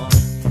time zone.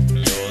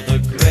 You're the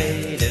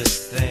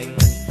greatest thing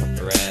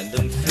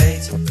random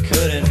fate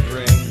couldn't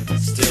bring.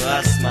 Still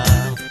I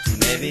smile,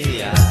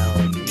 maybe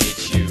I'll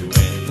meet you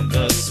in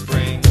the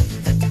spring.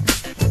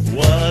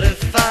 What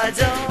if I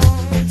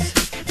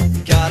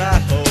don't? God, I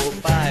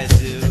hope I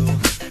do.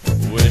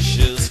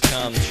 Wishes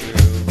come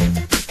true.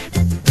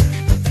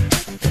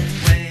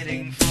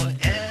 Waiting for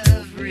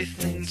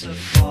everything to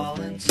fall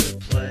into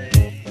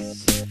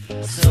place.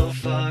 So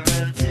far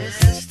a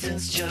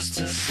distance just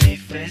to see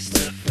face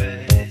to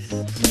face.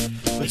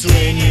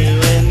 Between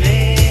you and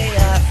me,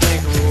 I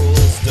think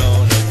rules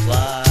don't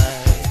apply.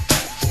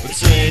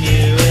 Between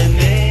you and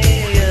me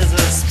is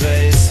a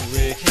space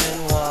we can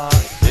walk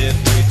if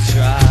we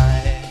try.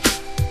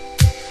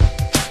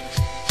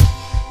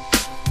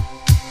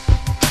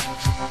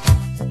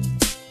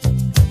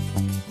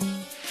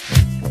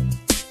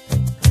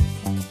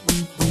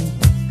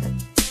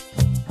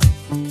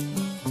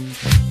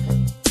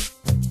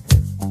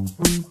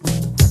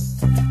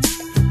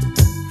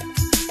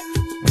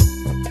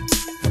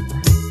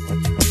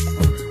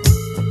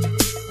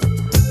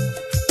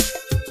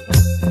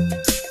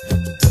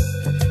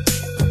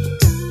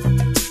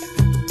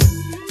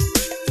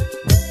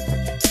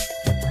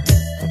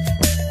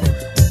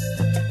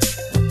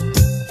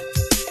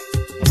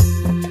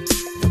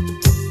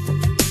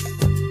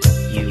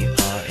 You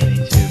are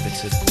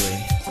indubitably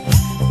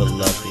the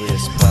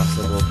loveliest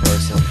possible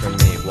person for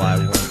me. Why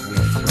weren't we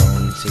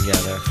thrown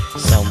together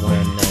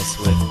somewhere nice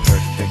with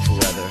perfect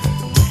weather,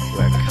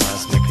 where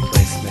cosmic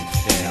placement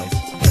failed,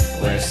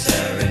 where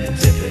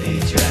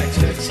serendipity dragged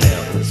her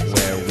tail? Is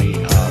where we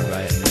are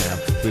right now.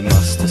 We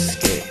must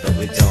escape, but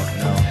we don't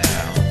know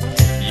how.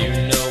 You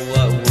know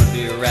what would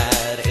be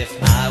rad if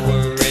I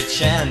were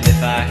rich and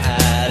if I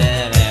had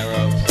an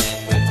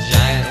aeroplane with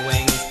giant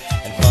wings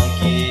and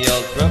funky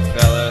old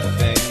propeller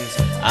things.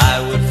 I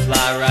would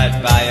fly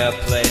right by your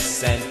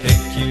place and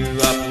pick you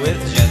up with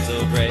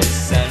gentle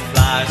grace and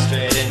fly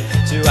straight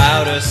into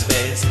outer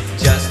space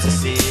just to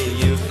see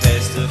you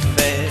face to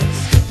face.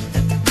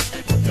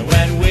 And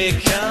when we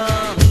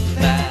come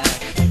back,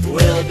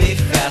 we'll be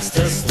fast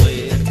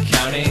asleep,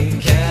 counting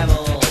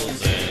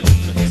camels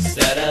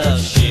instead of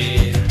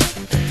sheep.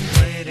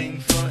 Waiting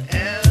for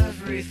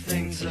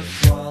everything to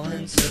fall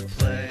into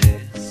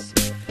place.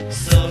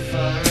 So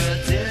far a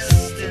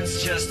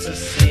distance just to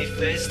see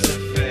face to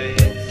face.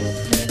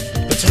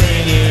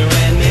 Between you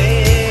and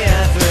me, I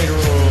think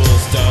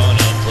rules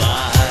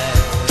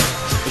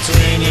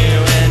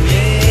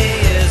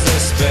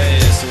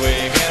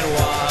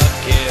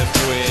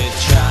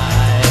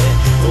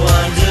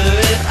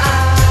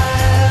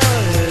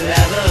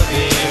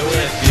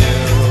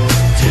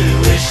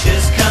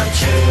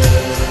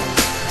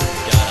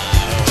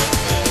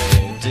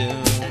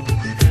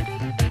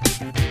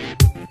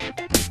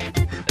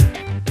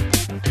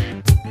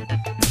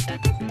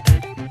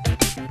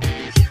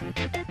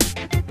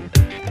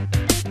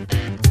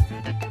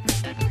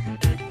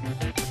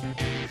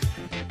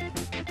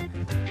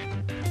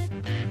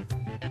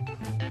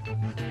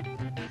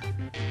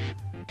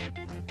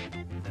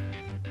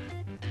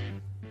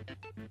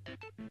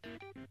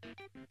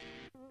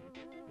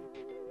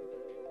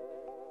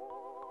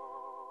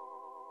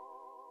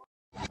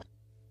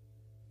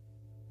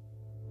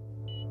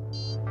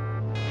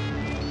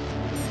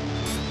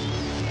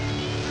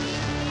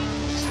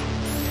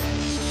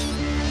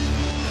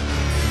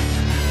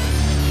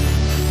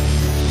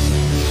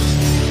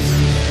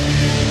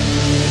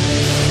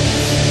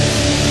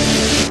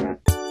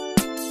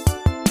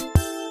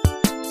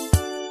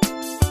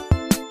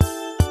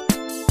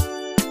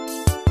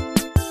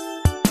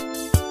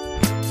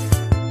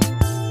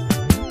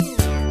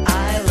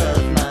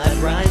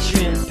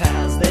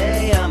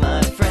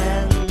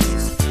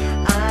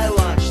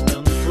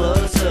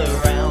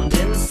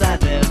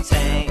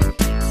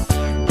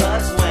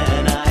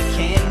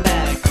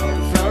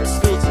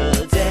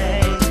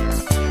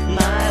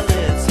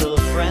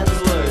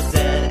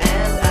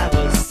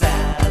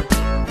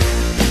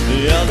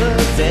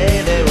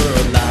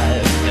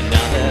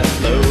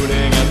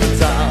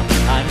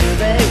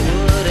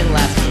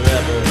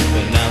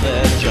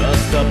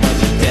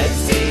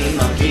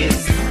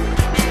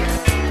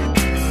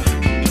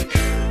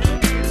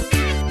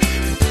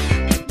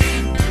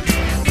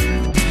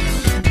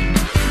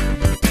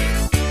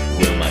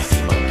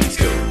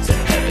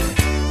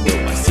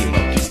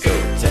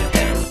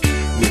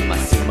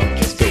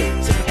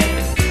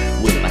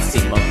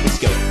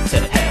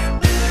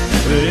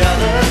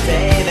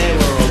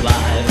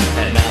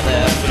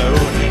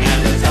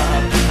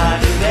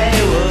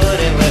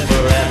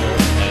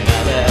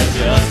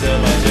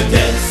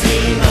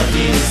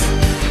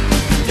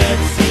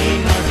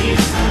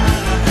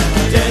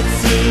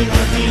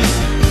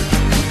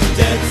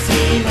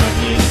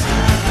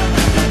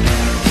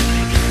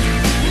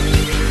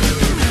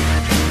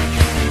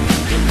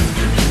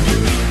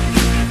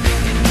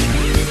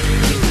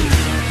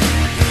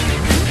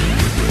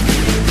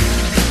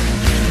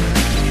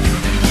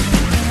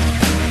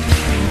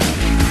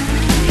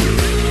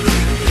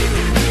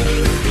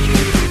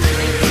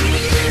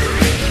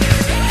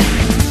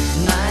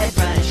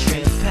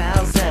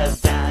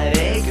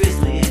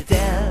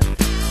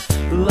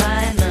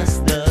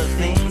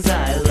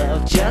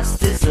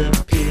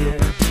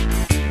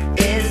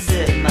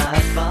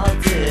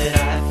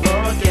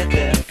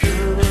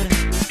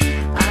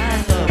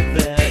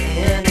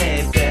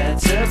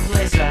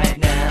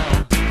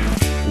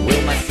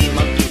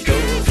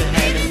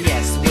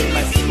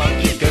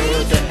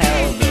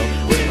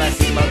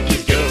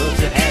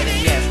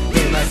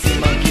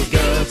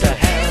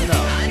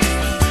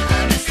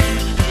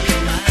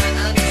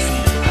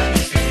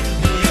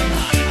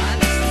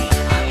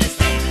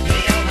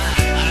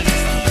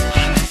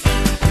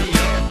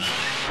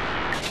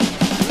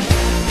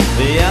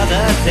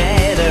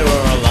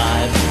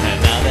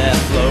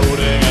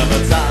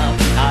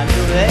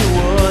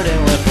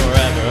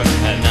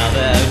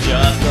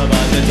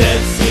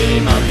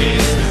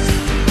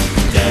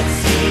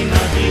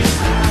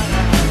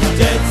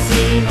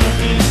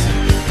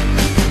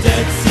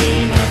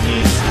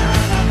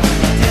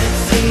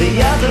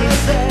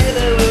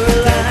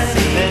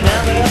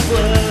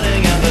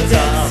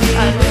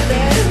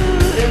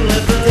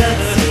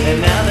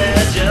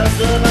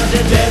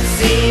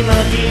Sea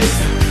monkeys,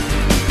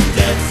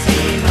 Dead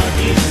Sea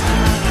monkeys,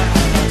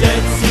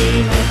 Dead Sea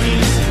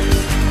monkeys,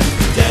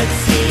 Dead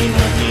Sea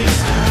monkeys.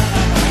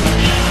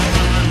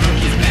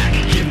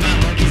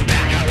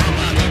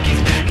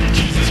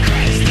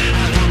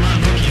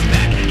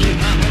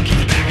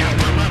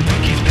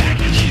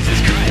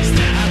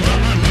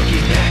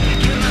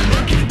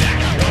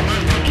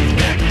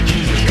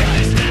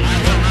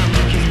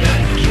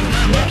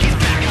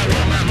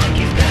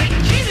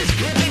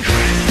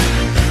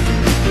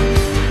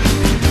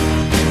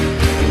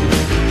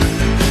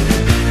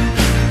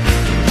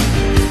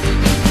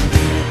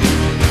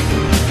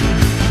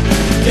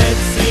 Dead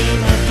Sea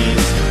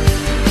monkeys,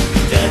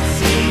 Dead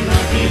Sea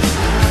monkeys,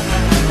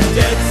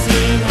 Dead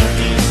Sea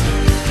monkeys,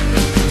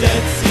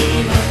 Dead Sea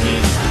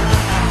monkeys,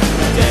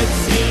 Dead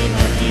Sea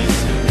monkeys,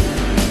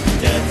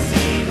 Dead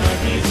Sea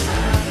monkeys,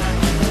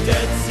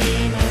 Dead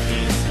Sea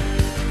monkeys,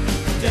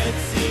 Dead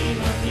Sea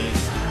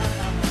monkeys.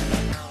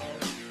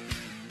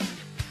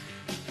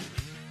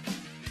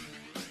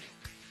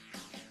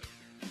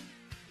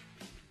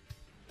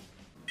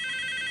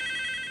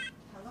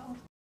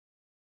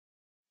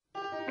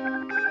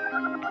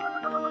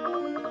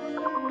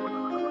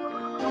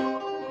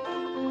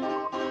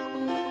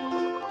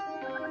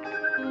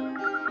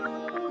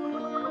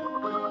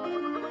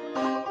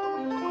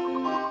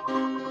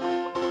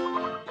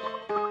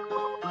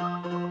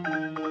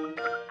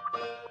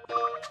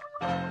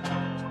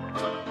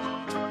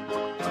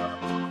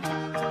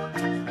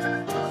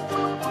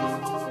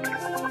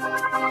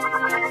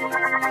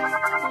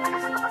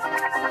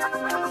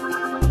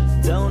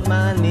 Don't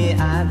mind me,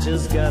 I've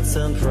just got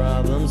some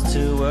problems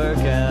to work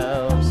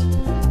out.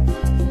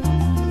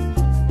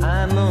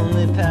 I'm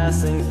only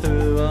passing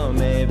through, or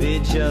maybe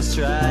just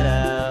tried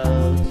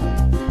out.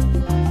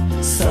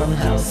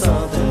 Somehow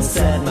something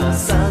set my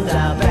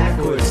sundial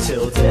backwards,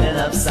 tilted and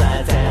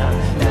upside down.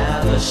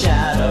 Now the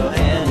shadow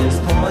hand is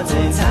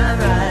pointing time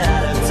right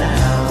out of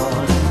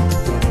town.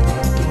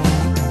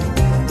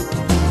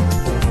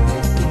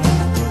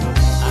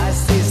 I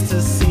cease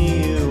to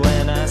see you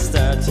when I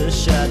start to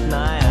shut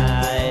my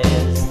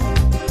eyes,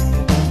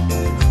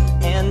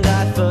 and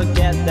I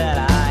forget that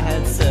I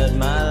had said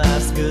my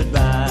last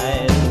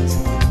goodbyes.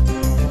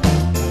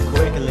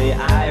 Quickly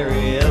I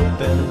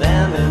reopen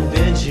them and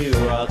bid you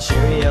all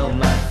cheerio,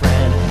 my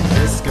friend.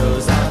 This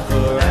goes on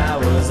for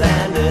hours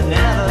and it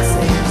never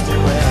seems to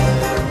end.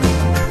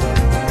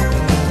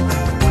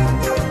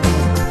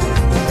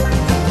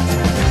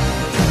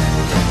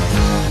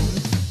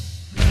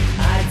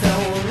 I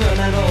don't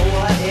remember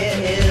what it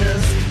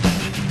is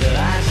that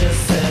I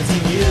just said to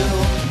you.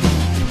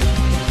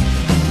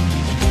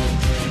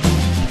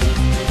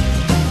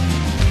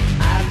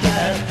 I've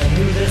got a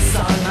noose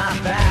on my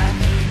back,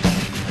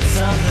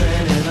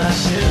 something in my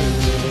shoe.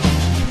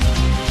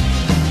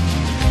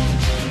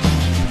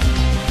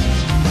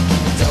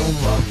 Don't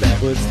walk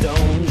backwards,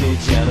 don't be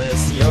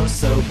jealous. You're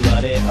so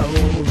bloody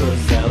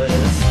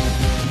overzealous.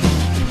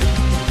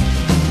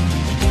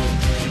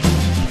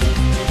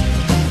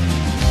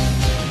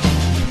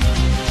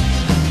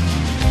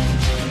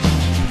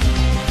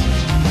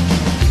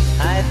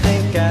 I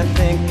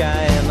think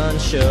I am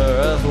unsure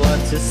of what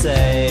to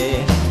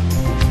say.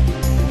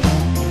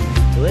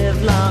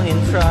 Live long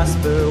and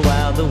prosper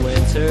while the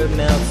winter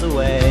melts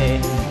away.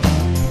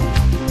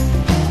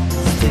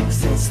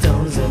 Sticks and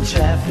stones and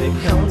traffic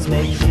cones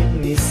may keep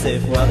me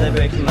safe while they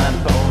break my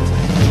bones.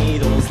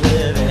 Needles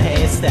live in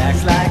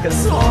haystacks like a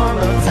swarm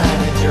of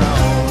tiny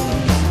drones.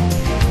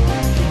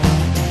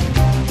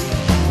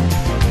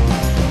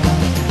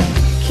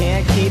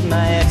 Can't keep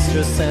my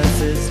extra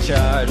senses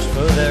charged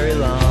for very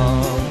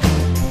long.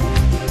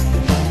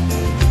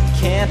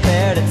 Can't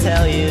bear to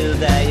tell you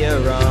that you're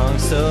wrong,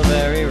 so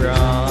very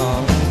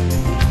wrong.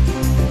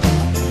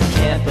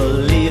 Can't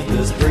believe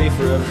this brief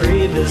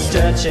reprieve is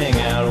stretching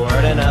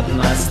outward and up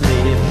my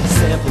sleeve.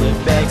 Simply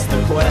begs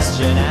the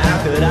question,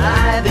 how could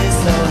I be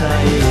so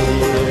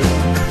naive?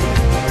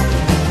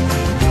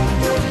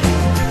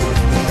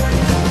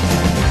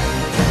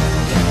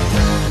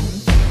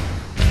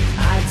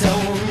 I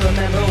don't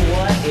remember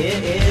what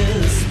it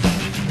is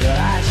that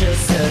I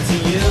just said to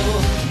you.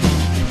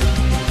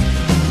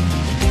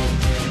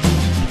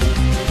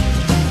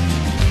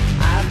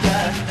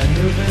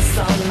 Noose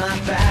on my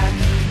back,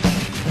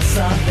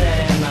 something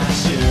in my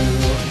shoe.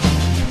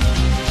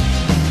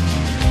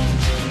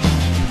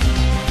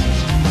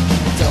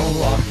 Don't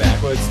walk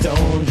backwards,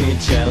 don't be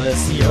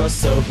jealous. You're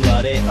so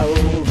bloody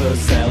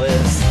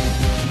overzealous.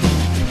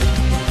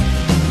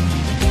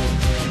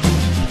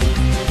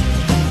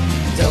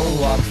 Don't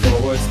walk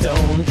forwards,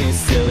 don't be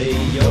silly.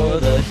 You're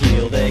the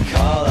heel they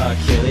call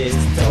Achilles.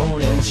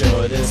 Don't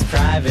enjoy this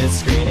private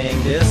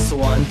screening. This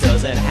one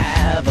doesn't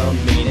have a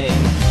meaning.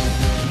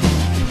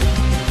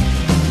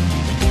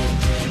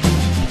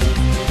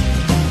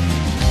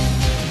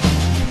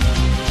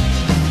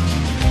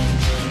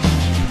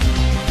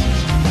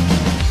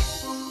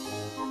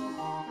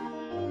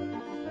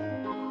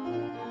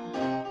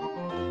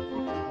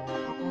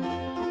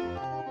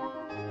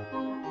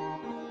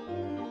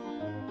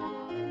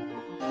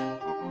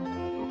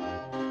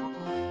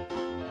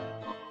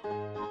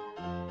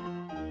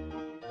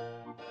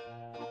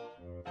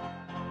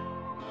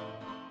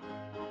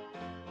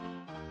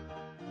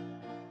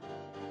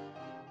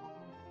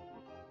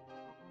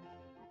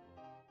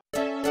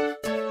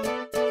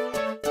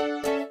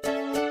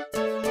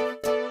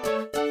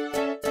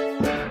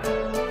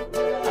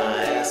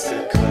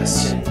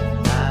 question,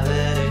 I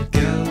let it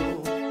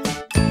go.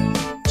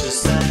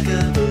 Just like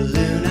a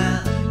balloon,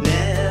 I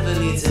never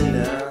need to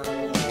know.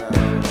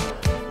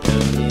 No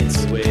need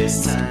to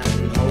waste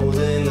time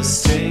holding the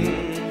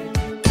string.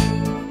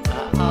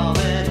 I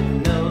already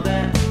know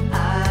that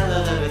I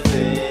love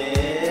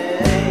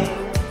everything.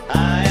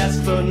 I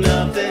ask for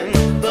nothing,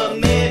 but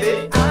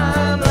maybe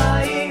I'm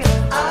lying.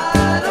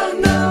 I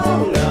don't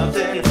know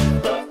nothing,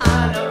 but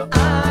I know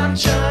I'm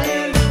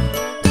trying.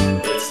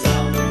 It's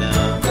not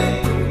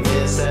nothing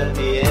is at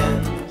the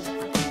end.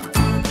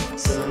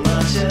 So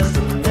much as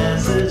the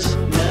message,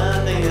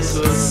 nothing is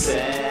what's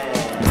said.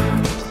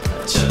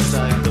 Just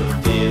like the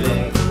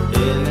feeling,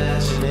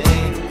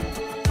 imagining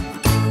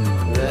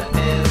that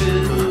every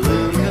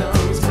balloon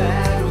comes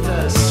back with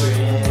a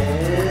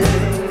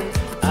string.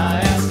 I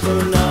ask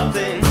for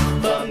nothing,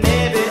 but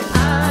maybe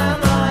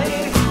I'm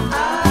lying.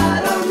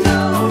 I don't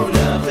know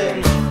nothing,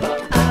 but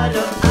I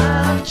know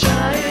I'm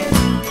trying.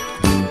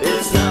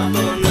 It's not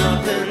for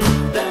nothing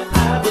that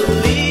I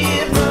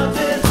believe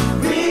nothing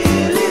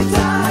really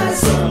dies.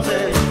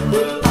 Something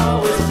will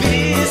always be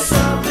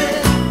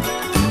something.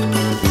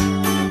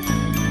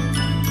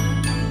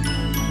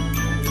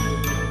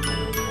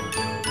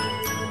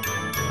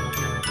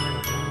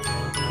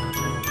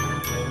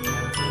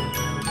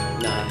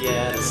 Not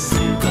yet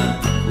asleep, but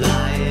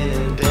lying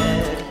in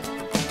bed,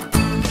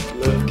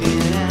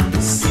 looking at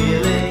the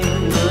ceiling,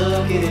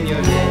 looking in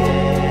your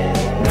head.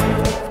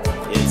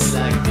 It's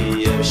like the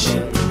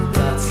ocean,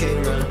 thoughts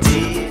can run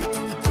deep.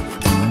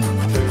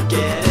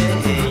 Forget it,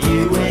 hey, you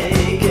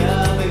wake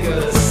up and go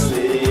to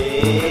sleep.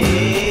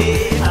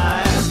 I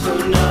ask for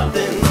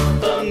nothing,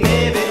 but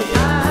maybe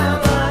I'm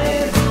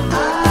lying. I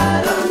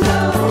don't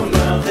know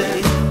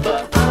nothing,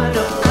 but I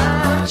know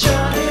I'm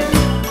trying.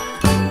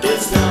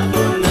 It's not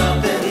for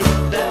nothing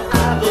that I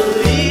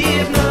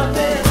believe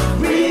nothing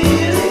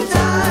really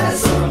dies.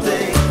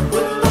 Something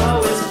will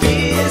always be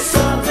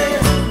something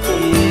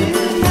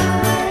in my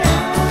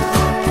eyes.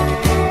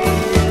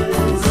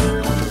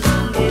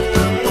 In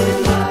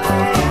my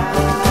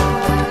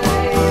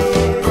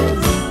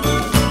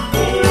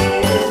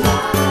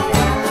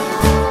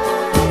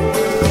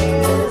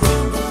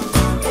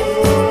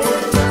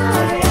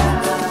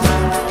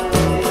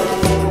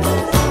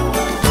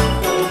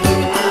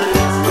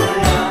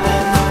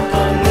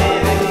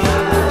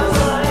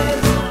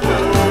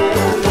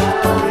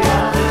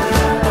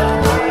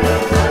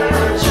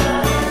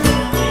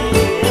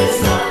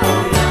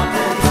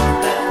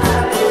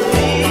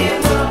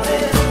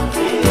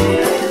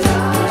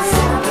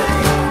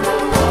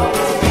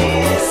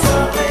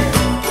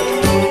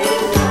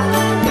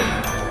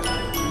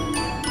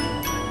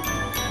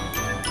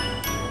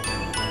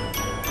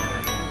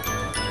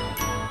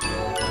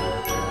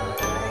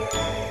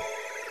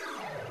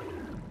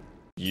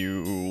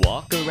You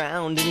walk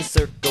around in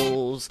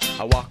circles,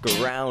 I walk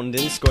around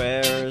in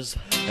squares.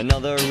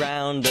 Another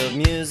round of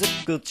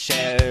musical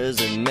chairs,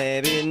 and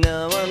maybe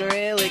no one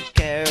really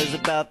cares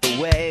about the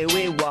way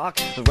we walk.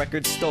 The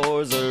record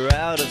stores are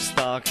out of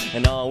stock,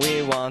 and all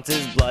we want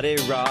is bloody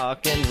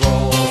rock and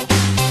roll.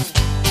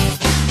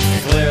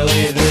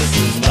 Clearly this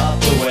is not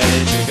the way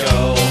to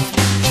go.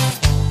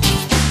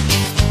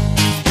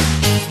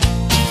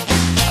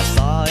 I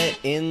saw it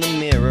in the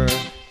mirror,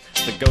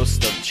 the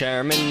ghost of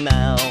Chairman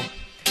Mao.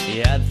 He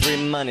had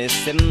 3 money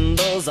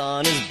symbols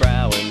on his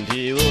brow, and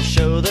he will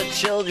show the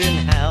children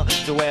how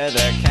to wear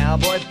their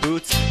cowboy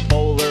boots,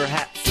 bowler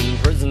hats, and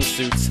prison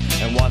suits,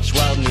 and watch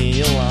while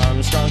Neil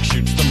Armstrong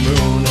shoots the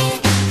moon.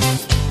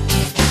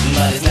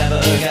 But he's never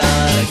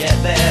gonna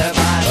get there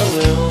by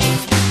balloon.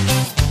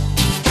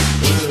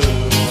 Ooh.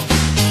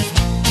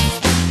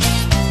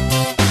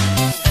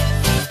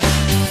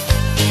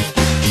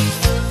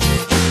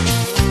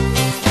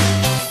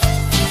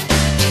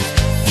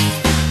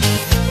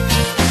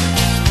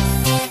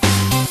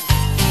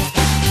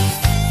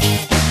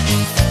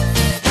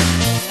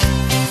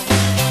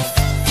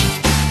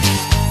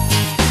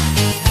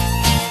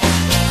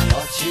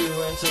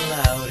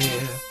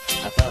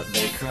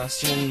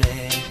 Cross your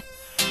name,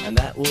 and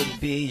that would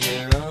be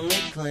your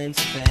only claim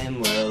to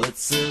fame. Well,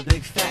 it's a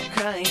big fat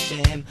crying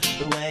shame,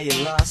 the way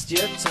you lost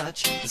your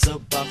touch. The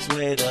soapbox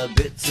weighed a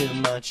bit too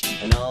much,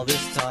 and all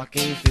this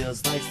talking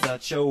feels like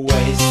such a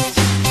waste.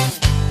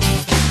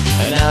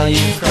 And now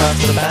you've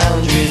crossed the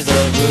boundaries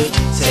of good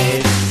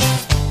taste.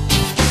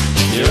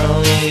 Your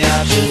only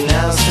option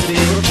now is to be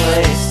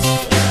replaced.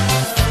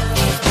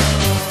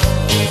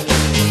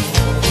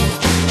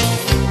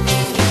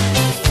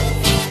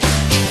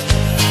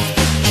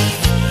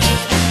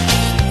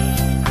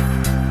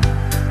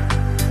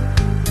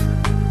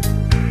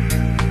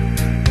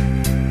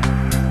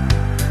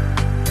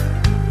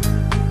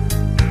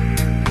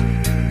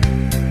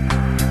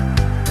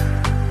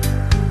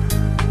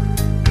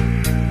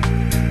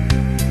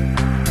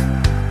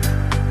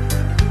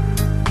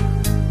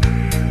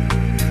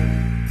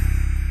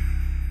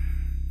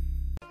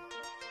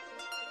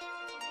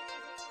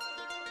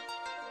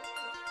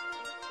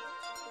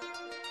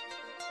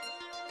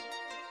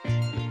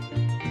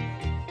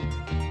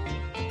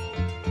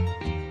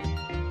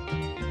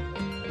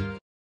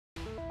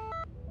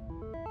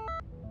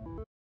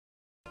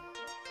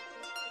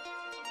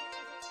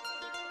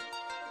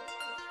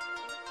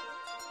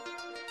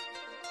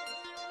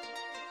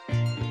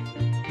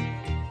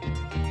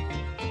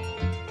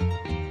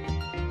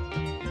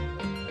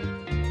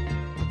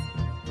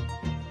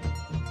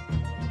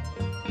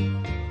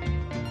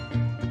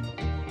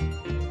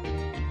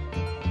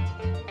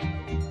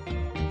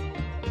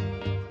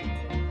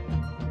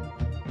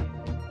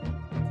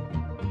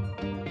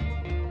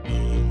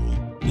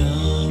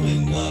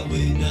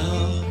 we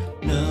know,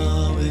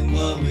 knowing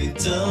what we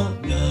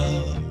don't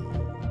know.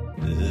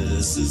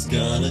 This is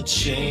gonna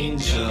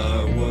change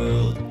our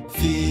world.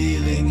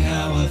 Feeling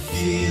how I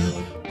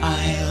feel,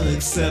 I'll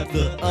accept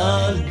the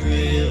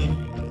unreal.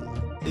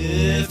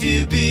 If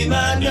you be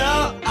my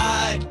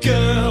no-eyed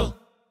girl.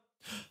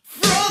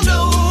 From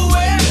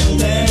nowhere,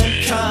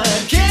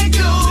 mankind can't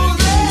go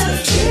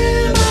there.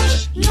 Too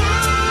much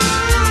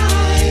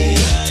light,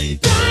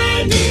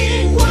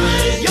 blinding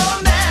white. Your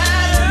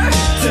matter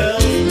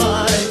tells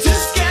mine to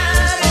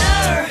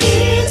scatter.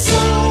 It's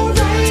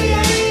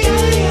alright,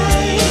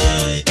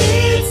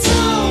 it's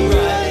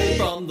alright.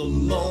 From the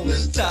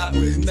moment that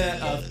we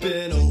met, I've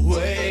been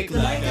awake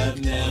like I've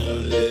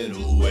never been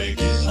awake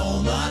in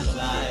all my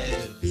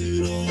life.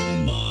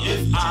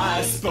 If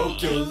I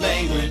spoke your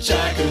language,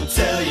 I could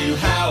tell you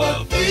how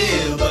I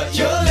feel, but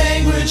your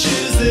language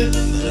isn't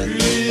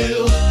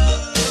real.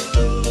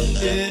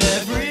 In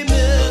every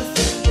myth,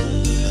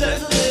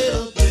 there's a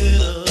little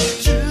bit of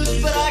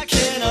truth, but I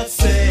cannot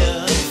say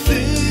a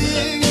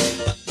thing.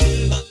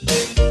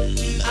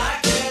 I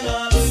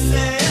cannot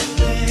say a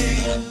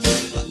thing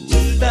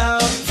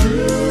without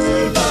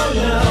proof. Oh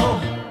no.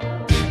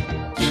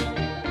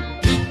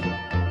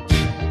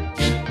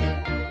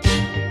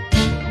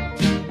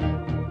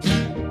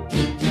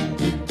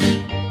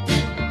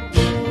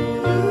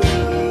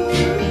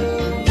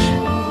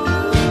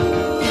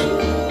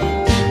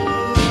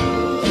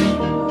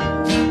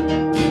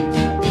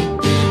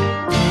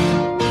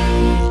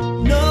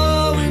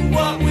 Knowing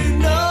what we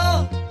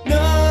know,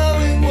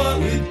 knowing what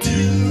we do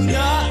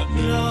not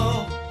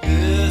know.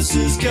 This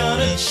is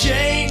gonna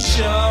change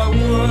our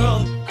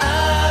world.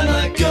 I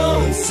might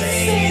go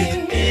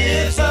insane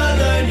if I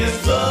learn your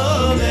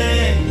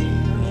floating.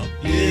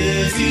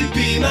 If you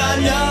be my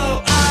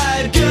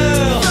no-eyed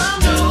girl. From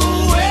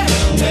nowhere,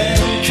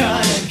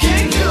 mankind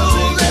can't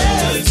go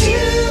there.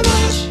 Too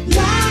much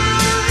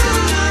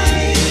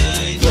light,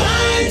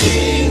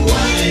 blinding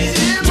white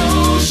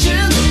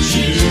emotions,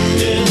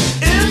 shooting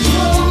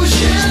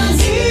implosions.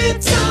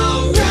 It's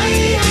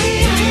alright,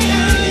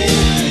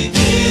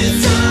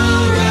 it's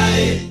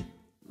alright.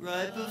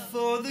 Right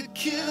before the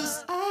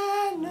kiss,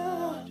 I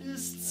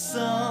noticed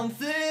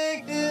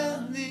something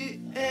in the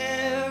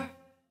air.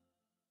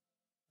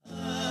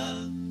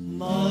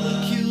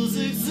 Molecules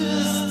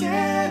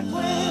existed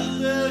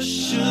when there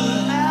should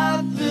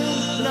have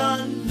been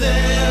none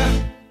there.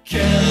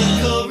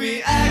 Chemical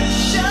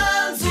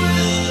reactions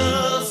with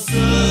the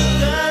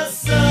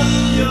surface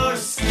of your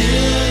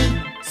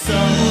skin.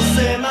 Some will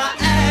say my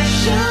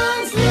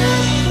actions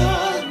let the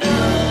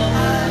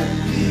no-eyed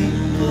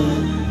people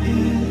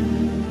in.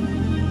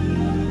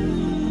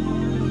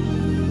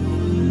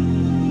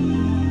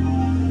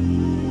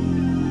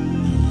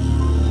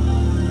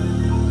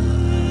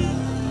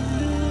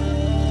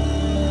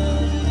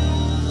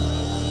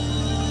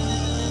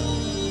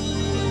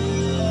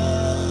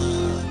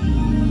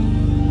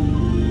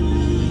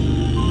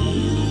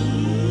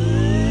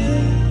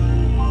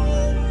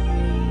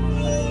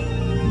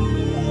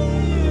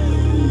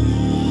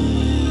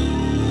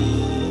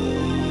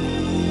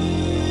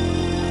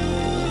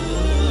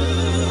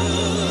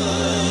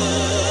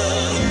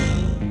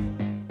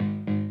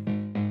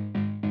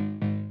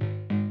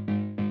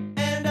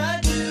 And I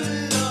do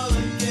it all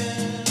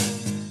again.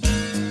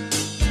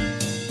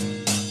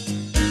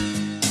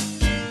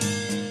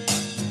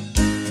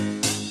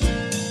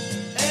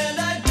 And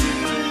I do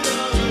it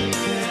all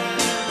again.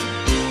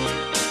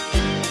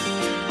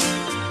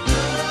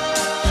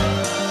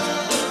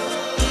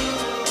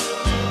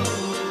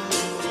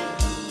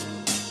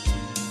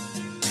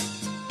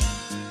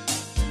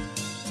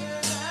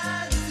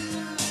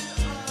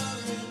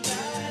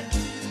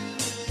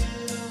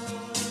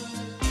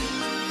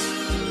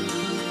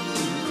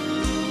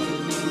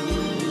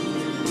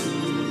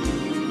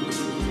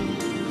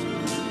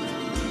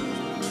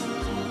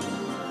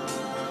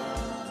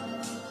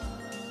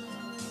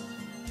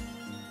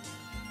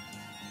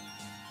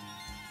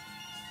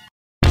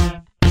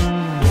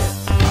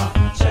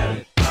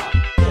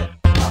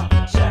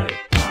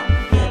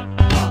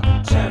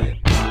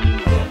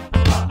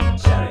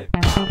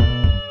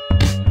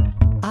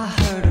 I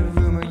heard a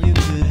rumor you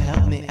could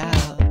help me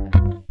out.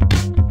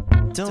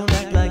 Don't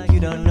act like you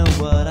don't know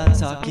what I'm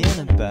talking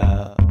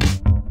about.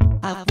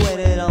 I've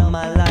waited all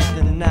my life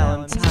and now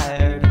I'm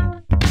tired.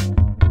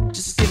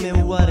 Just give me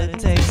what it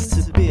takes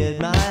to be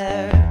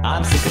admired.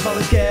 I'm sick of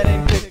always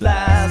getting picked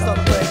last on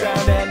the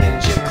playground and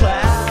in gym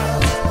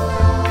class.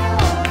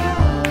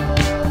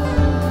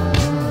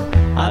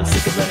 I'm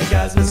sick of letting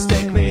guys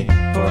mistake me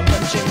for a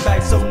punching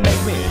bag, so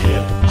make me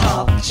hip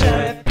hop,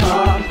 cherry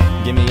pop.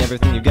 Give me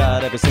everything you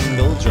got, every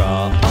single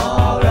draw.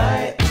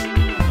 Alright,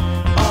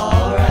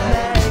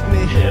 alright. Make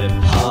me hip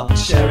hop,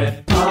 cherry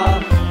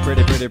pop.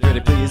 Pretty, pretty, pretty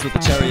please with the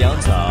cherry on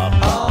top.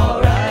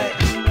 Alright,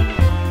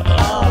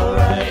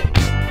 alright.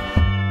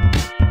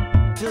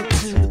 Filled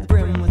to the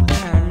brim with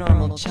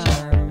paranormal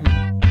charm.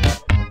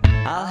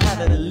 I'll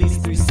have at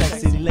least 3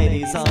 sexy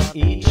ladies on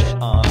each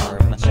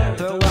arm.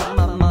 Throw out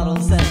my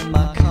models and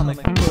my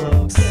comic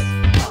books.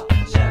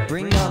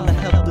 Bring on the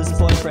helpless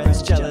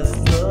boyfriends, jealous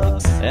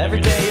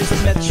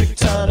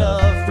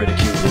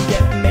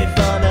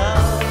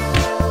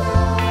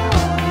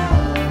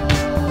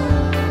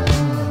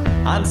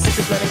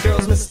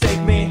girls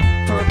mistake me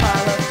for a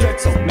pile of dirt,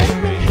 so make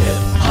me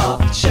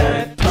hip-hop,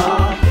 cherry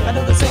pop. I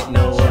know this ain't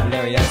no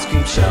ordinary ice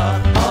cream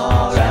shop.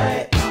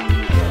 Alright,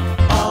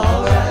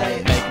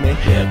 alright, make me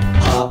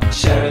hip-hop,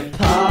 cherry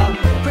pop.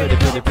 Pretty,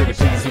 pretty, pretty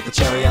please with the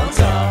cherry on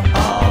top.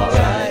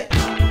 Alright,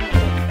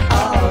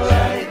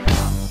 alright.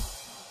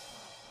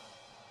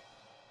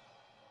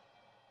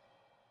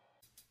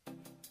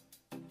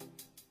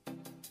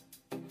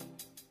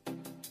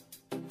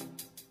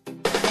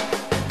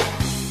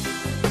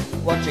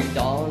 Watching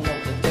dawn of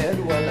the dead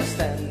while I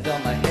stand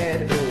on my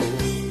head.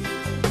 Ooh,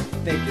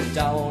 think you're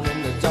down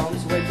in the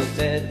dumps. Wait till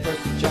dead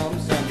person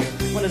jumps on you.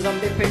 When a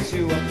zombie picks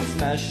you up and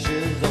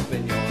smashes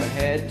open your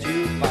head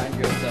to find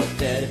yourself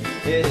dead,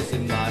 it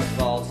isn't my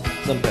fault.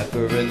 Some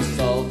pepper and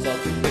salt, I'll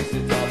to fix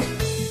it up.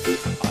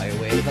 I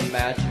waved the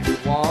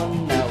magic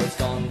wand, now it's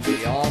gone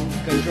beyond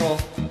control.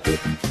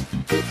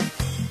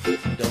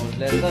 Don't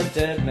let the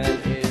dead man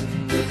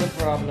in, there's a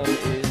problem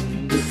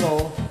in the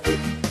soul.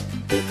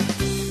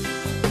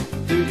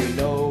 Do you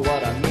know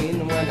what I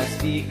mean when I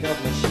speak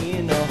of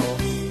machine? Oh,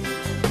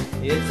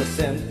 it's a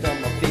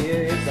symptom of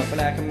fear, it's a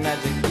black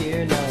magic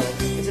gear. No,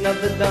 it's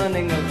not the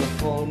dawning of the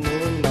full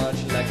moon,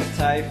 much like a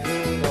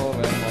typhoon or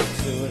a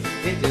monsoon.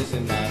 It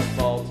isn't my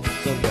fault,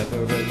 so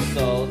pepper and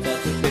salt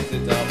ought to fix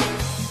it up.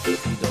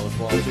 Don't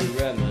want to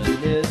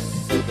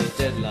reminisce of the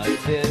dead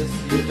like this,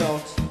 you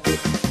don't.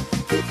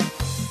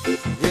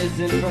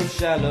 Risen from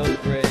shallow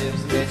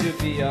graves, made to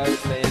be our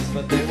slaves,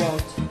 but they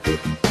won't.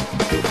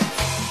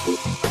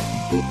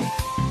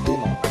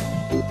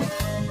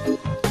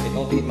 It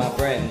don't beat my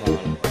brain,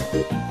 man.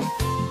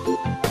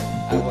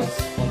 I was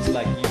once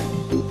like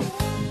you,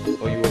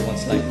 or you were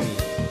once like me.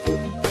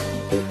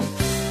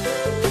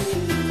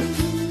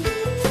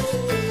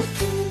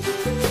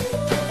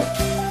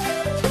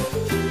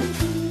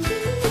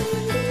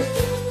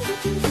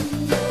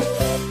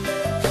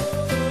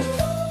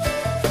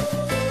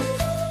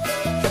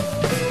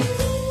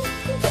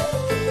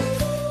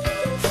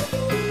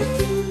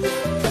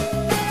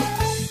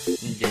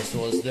 This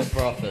was the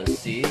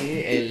prophecy,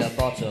 a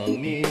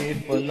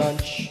lobotomy for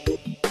lunch.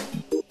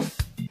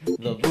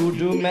 The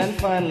voodoo man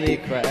finally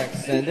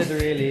cracks, and it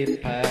really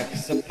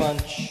packs a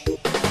punch.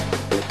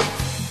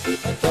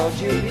 I told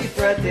you be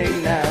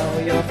fretting now,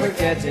 you're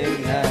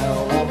forgetting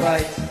now,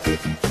 alright.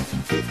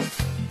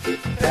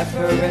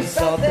 Pepper and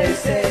salt, they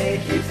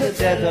say, keeps the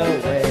dead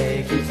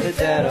away, keeps the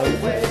dead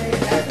away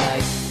at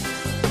night.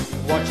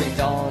 Watching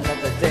dawn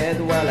of the dead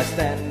while I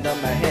stand on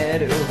my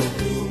head,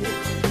 ooh.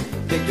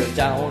 Think you're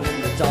down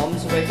in the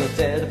dumps, wait till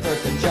dead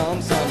person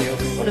jumps on you.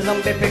 When a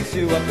zombie picks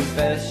you up and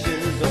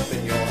feshes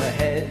open your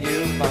head,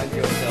 you find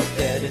yourself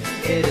dead.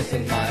 It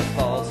isn't my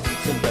fault,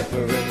 some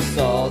pepper and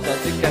salt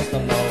ought to cast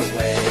them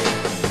away.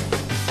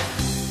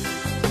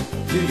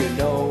 Do you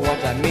know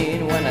what I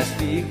mean when I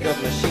speak of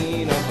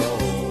machine?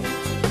 Oh,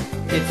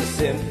 it's a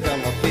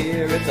symptom of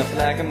fear, it's a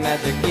black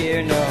magic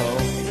gear. No,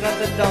 it's not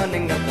the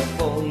dawning of the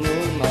full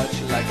moon,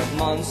 much like a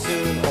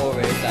monsoon or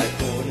a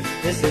typhoon.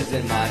 This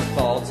isn't my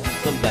fault,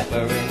 some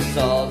pepper and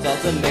salt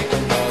ought to make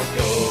them all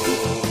go.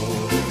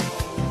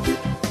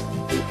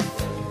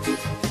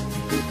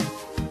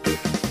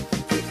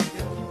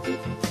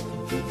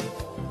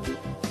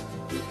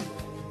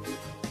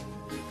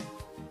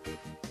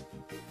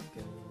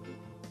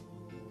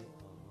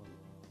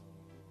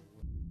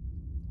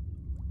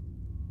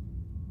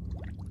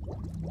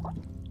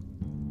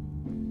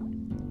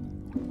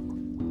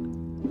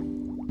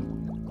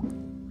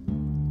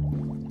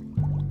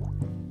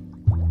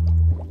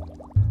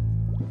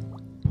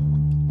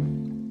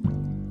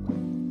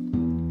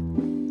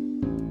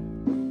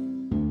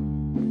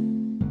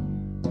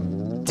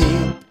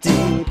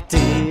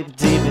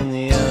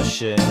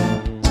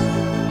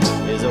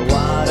 Is a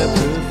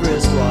waterproof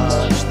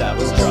wristwatch that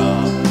was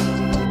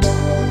dropped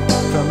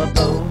from a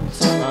boat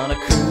on a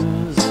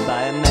cruise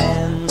by a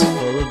man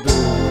full of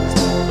booze.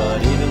 But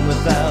even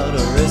without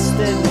a wrist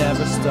it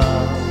never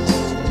stopped.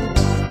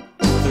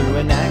 Through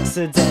an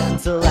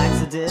accidental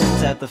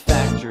accident at the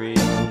factory,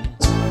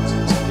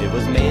 it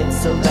was made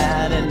so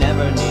that it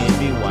never need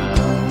be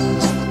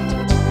wound.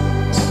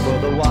 For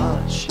the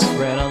watch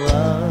ran on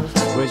love,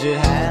 which it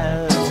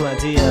had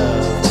plenty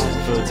of.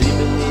 For deep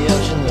in the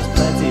ocean there's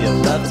plenty of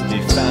love to be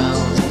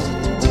found.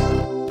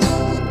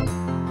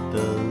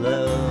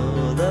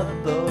 Below the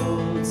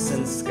boats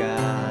and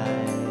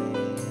sky,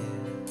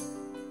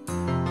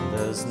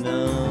 there's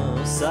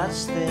no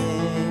such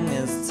thing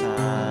as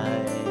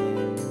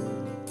time.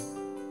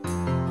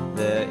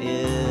 There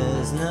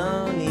is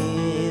no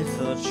need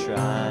for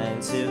trying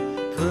to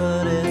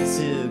put it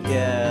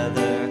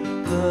together,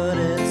 put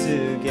it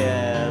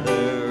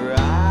together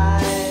right.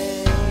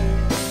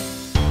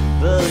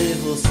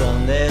 Believe we'll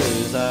someday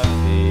lose our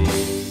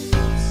feet,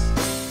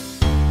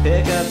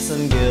 pick up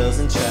some gills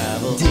and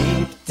travel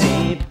deep,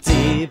 deep,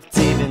 deep,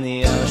 deep in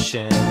the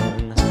ocean,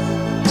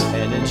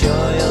 and enjoy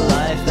a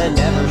life that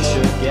never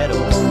should get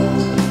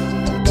old.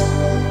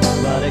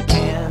 But it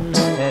can,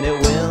 and it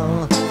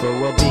will, for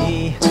we'll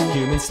be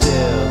human still.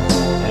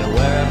 And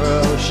wherever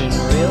ocean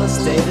real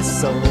estate is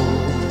sold,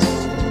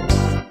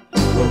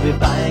 we'll We'll be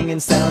buying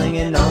and selling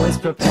and always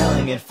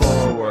propelling it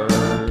forward.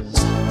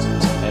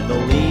 And the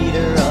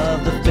leader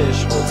of the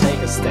fish will take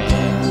a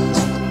stand.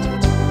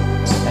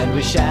 And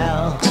we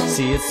shall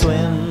see it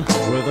swim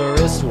with a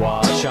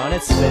wristwatch on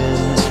its fin.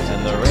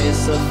 And the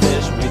race of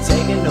fish will be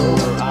taking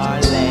over our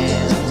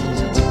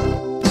land.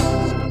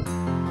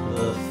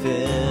 The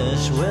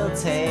fish will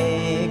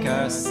take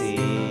our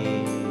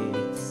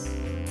seats,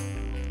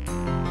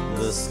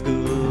 the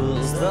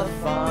schools, the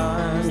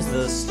farms,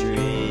 the streets.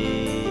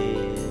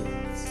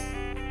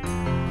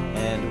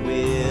 And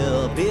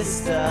we'll be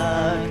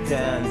stuck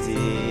down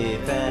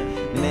deep, and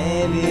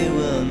maybe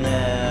we'll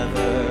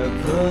never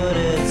put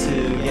it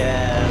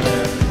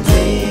together.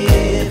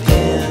 Deep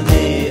in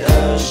the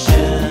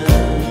ocean,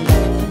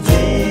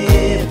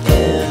 deep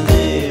in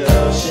the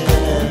ocean,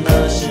 and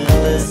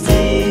motionless.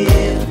 Deep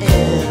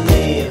in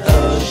the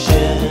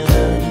ocean,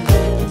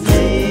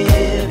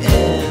 deep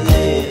in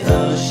the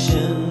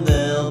ocean,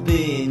 there'll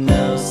be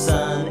no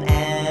sun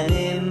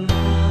anymore.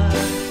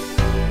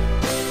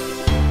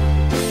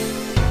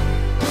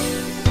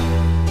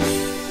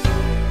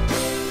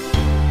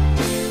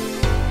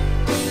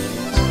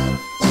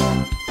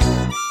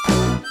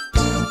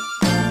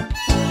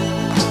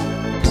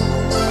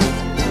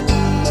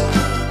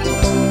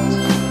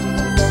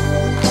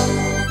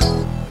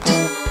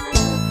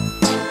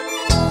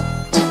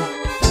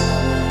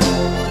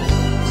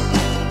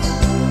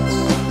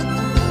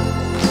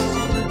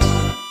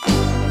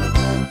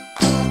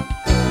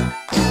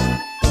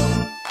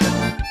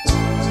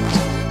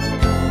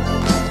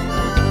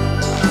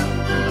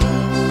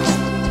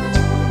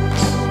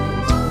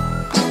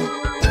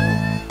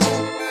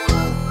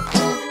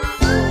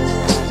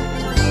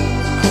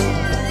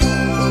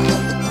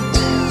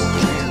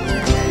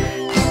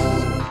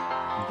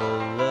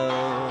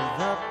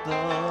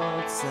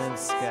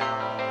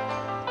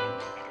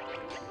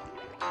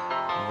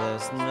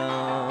 There's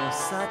no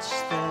such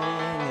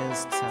thing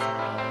as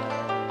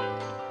time.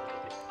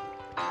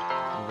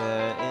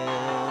 There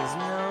is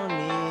no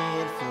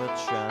need for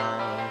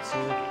trying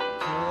to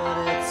put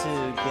it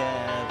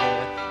together.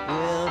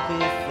 We'll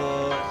be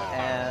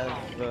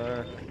forever.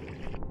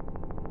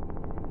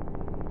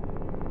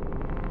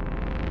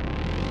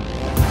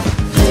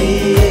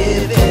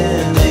 Deep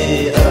in the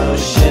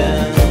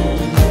ocean,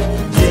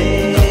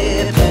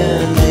 deep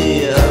in the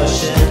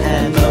ocean,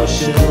 and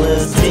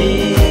motionless.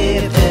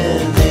 Deep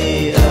in the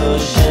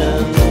ocean,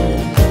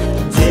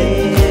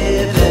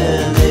 deep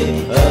in the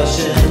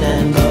ocean,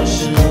 and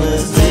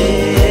motionless. Deep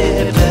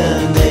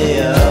in the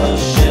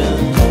ocean,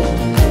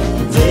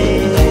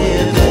 deep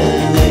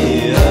in the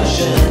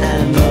ocean,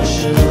 and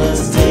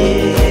motionless.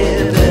 Deep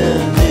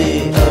in the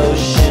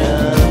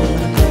ocean,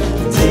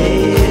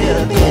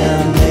 deep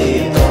in the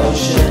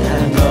ocean,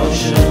 and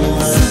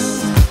motionless.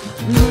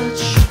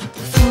 Much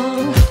for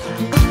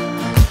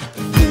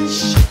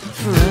fish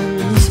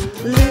friends,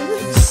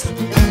 loose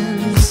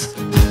ends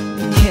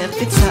can't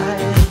be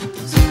tied.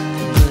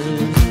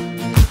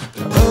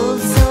 Old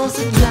souls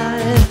that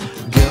died,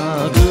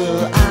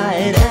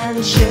 goggle-eyed and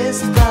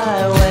chased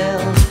by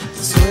whales,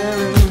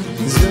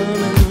 swimming,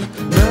 zooming,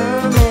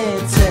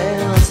 mermaid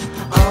tails,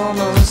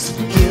 almost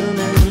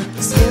human,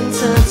 skin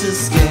turned to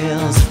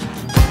scales.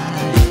 I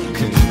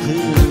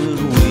conclude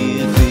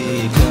we've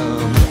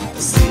become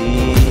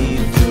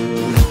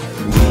seafood.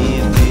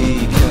 We've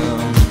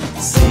become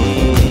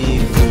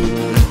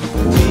seafood.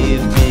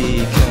 We've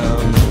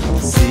become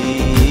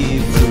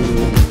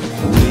seafood.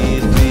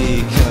 We've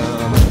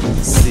become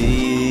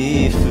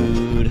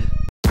seafood.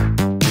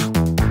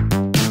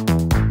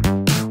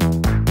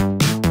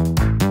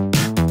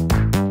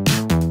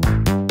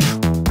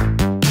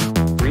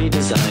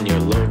 Redesign your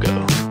logo.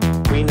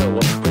 We know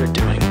what we're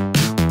doing.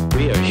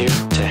 We are here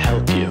to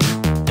help you.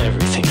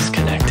 Everything's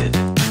connected.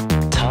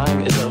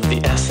 Time is of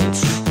the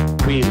essence.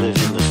 We live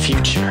in the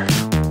future.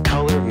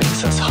 Color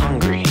makes us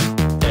hungry.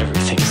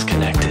 Everything's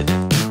connected.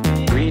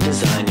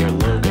 Redesign your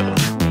logo.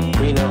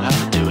 We know how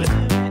to do it.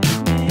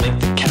 Make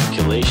the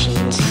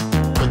calculations.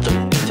 Put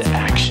them into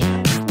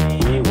action.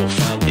 We will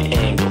find the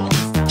angle.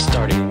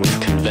 Starting with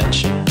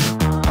convention.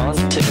 On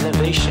to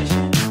innovation.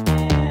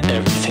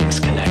 Everything's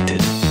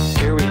connected.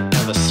 Here we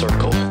have a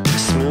circle,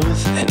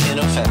 smooth and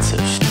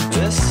inoffensive.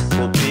 This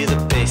will be the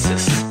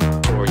basis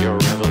for your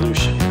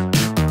revolution.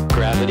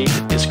 Gravity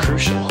is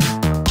crucial.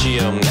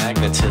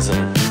 Geomagnetism.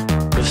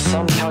 With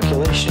some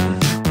calculation,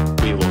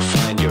 we will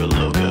find your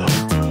logo.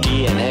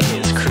 DNA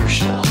is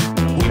crucial.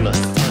 We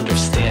must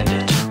understand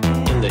it.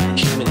 In the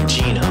human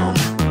genome,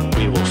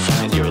 we will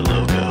find your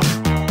logo.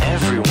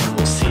 Everyone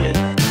will see it.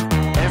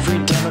 Every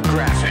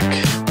demographic.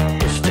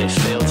 If they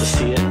fail to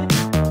see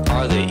it,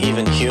 are they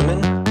even human?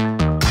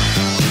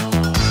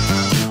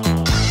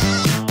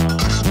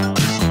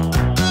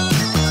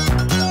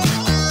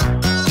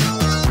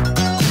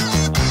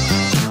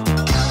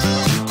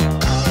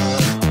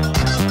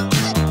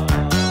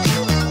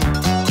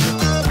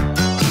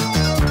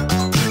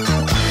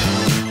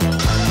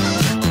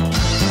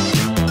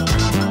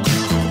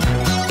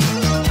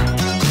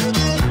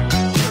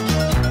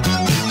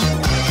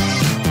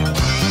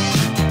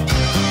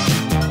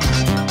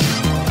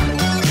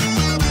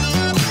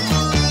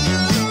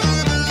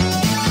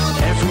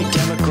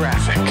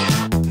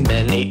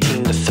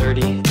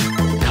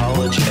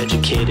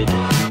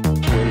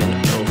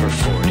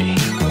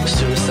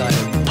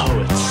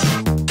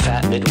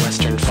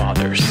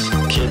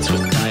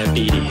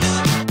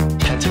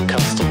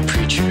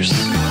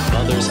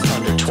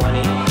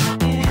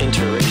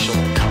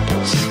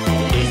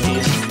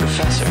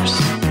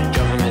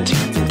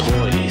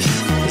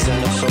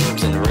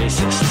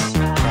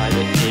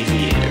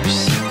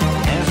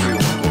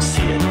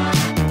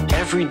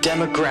 every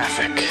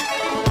demographic.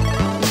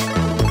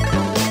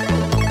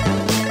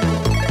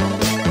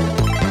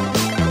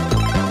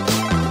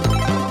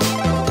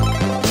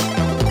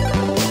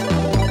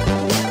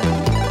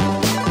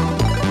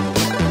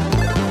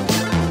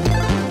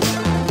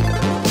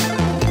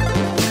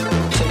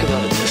 Think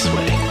about it this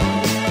way.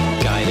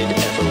 Guided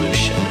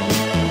evolution.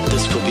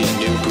 This will be a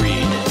new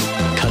breed.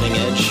 Cutting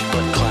edge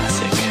but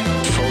classic.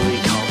 Fully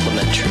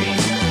complementary.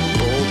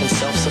 Bold and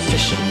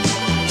self-sufficient.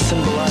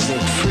 Symbolizing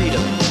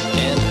freedom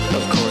and,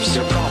 of course,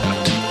 their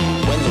product.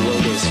 When the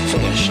logo's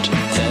finished,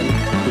 then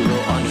we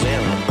will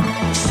unveil it.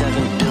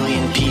 7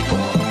 billion people.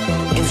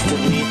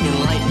 Instantly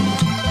enlightened.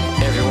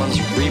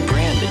 Everyone's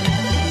rebranded.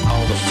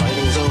 All the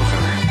fighting's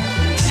over.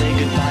 Say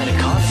goodbye to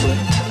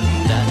conflict.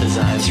 That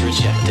design's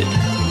rejected.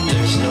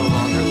 There's no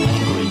longer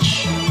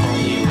language,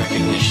 only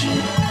recognition.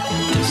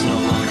 There's no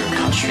longer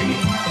country,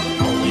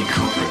 only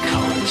corporate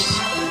colors.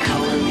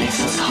 Color makes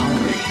us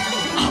hungry.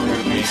 Hunger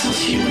makes us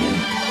human.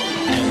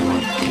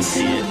 Everyone can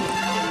see it.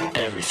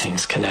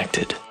 Everything's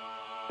connected.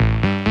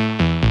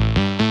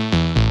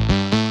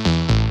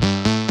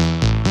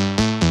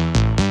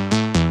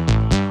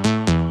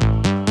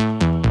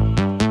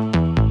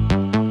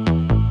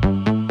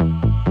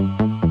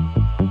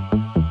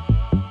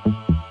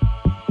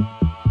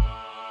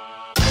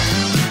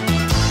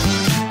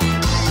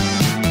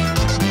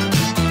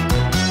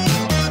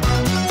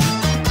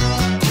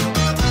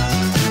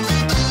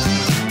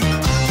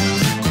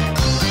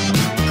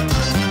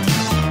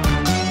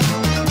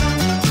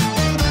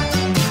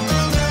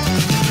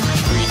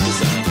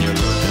 Redesign your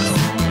logo.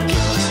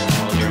 Give us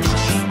all your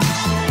money.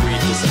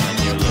 Redesign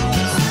your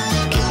logo.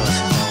 Give us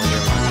all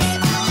your money.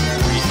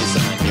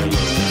 Redesign your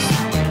logo.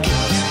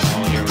 Give us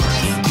all your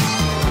money.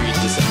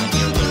 Redesign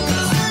your logo.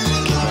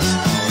 Give us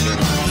all your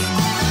money.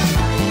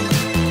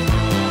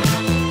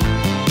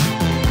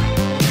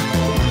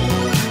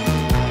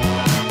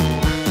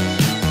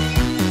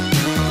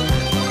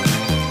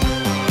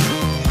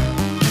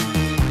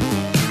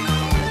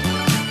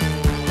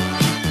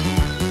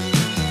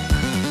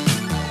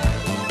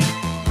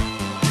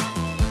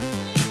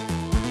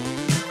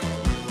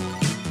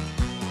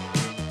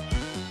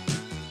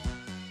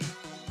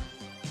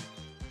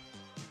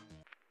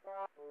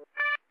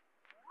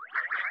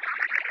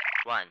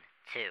 One,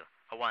 two,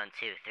 1,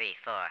 2, 3,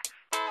 4.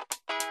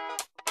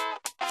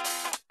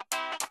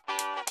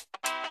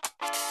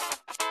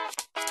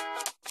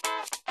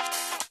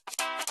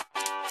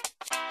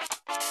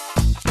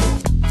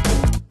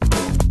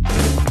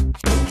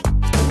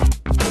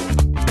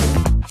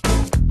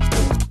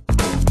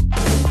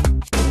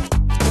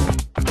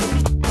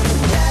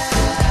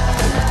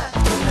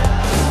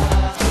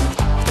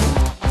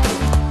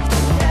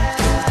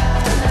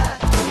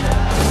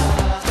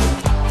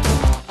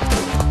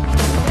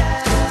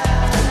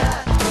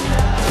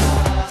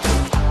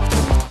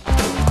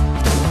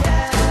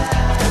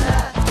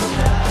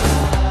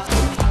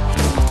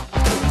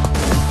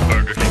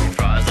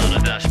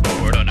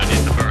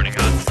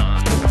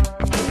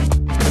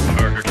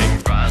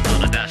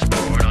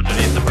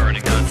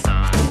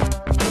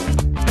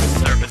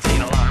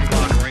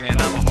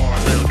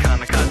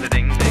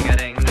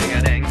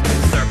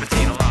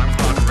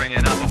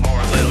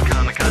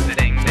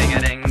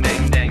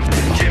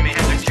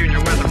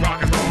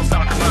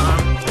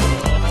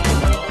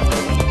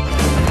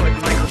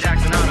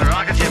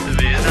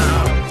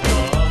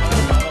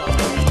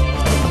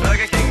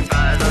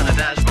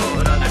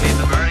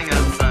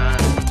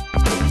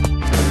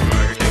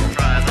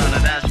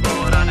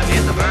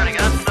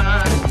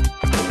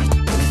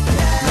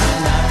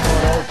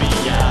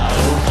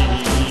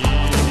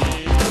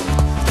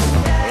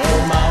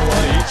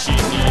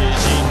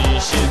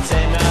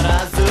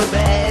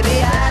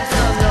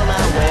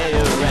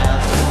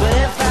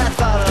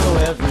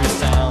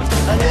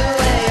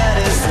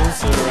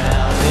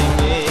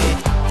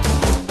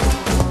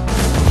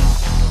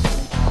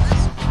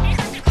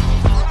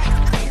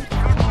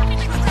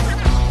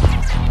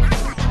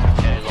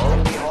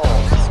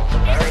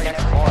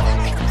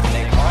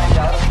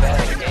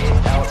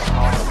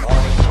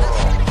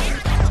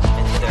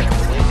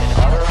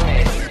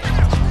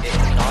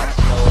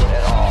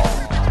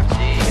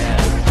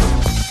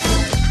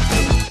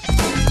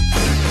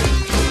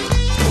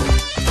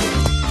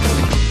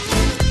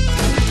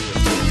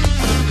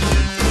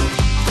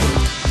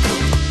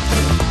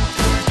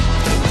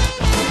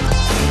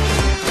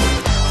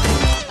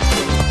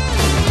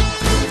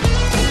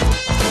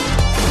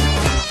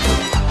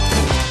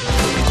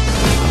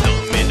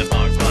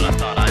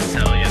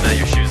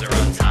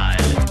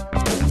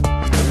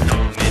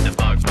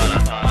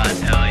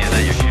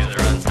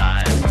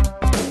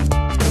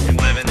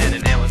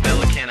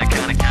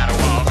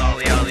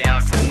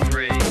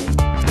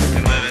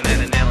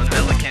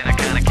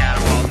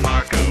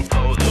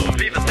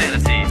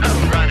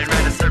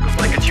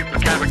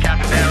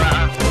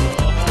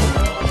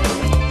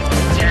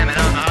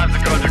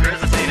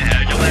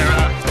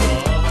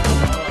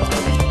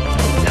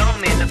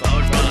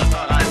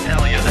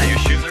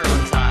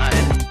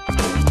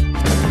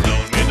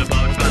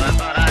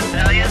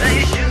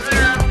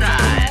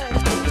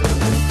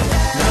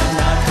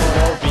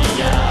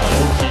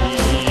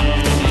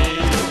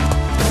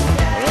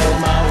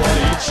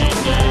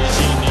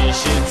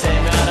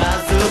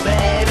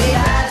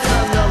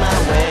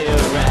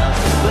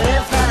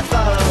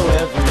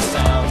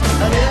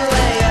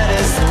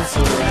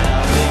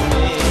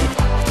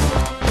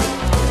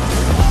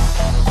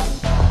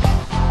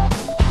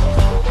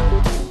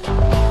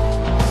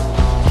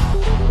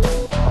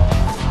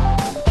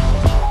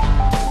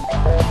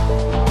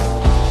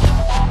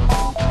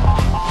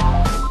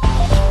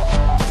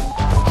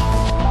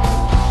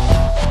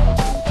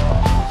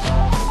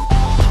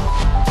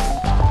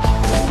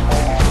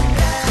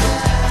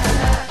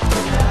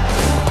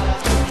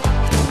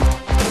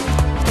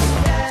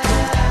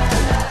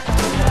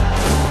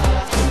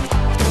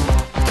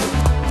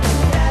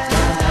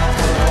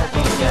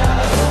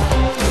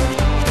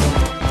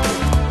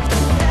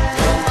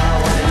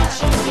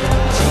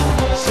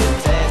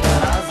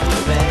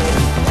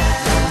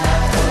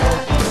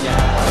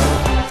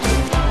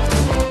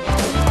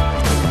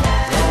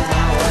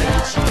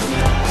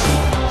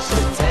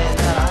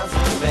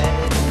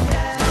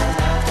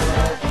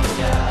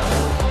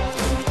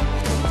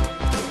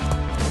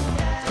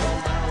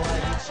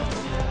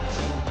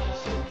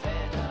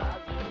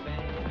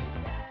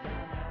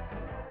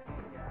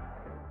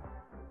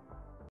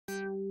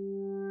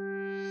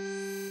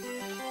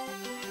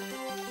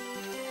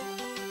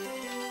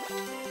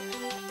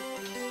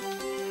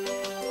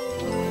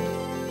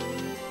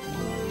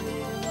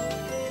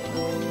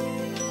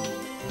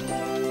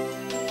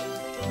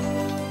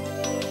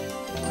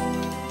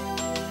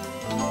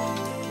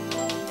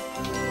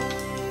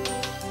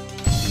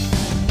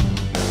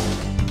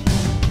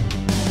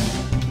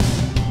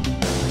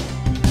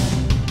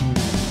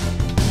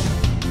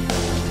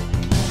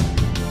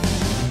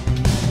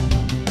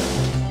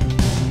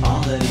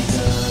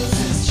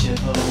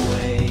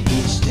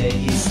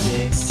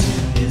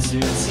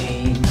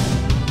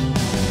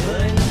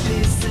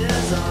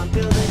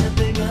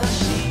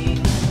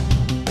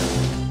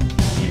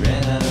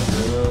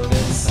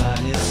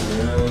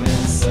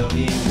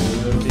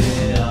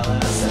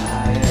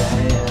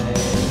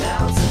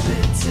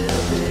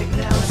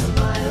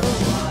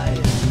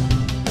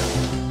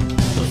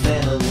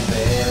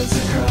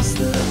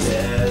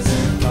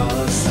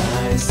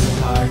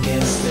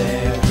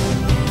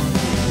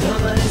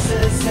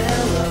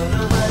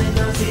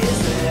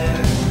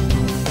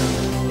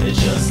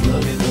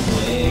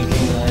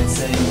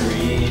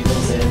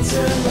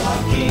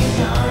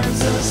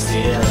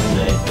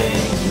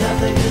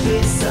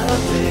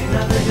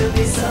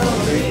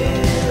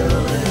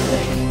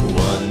 reliving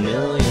 1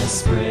 million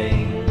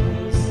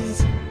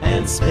springs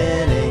and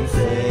spinning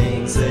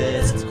things.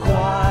 It's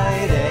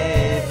quite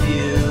a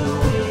few.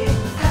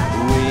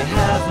 We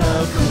have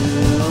no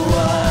clue.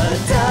 What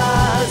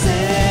does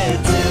it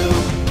do?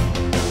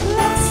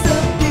 That's the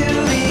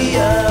beauty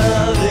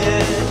of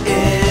it.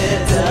 It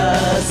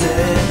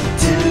doesn't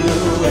do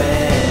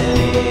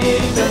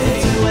anything.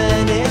 Doesn't do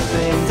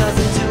anything.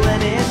 Doesn't do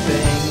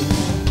anything.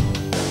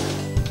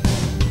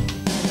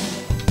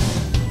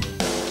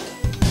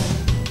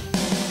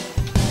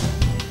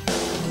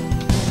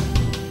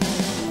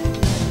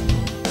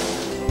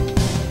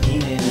 He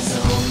made his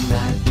own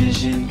night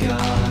vision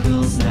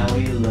goggles. Now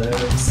he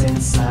lurks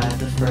inside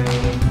the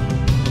frame,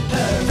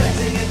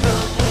 perfecting it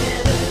from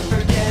within,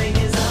 forgetting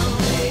his own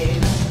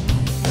name.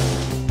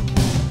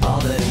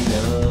 All that he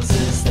knows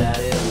is that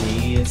it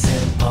needs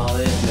him. All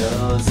it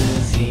knows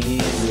is he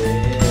needs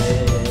it.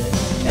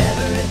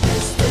 Ever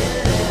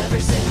distant,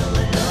 every single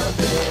little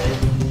bit.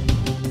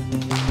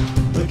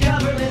 The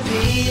government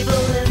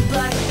people in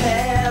black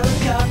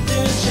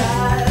helicopters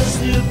try to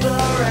snoop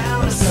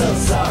around. I'm so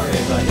sorry,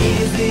 but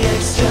he's the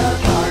extra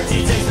part. He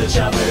takes the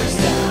choppers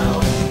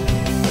down.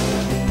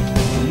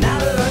 Now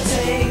there are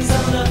tanks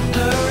on the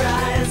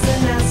horizon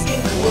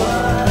asking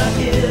what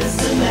is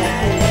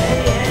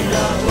demand.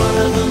 Not one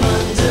of them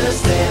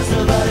understands.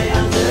 Nobody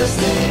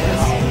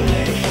understands.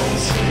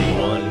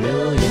 1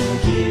 million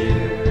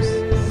years.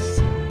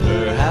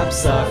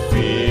 Perhaps our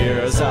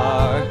fears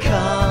are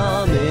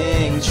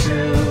coming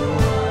true.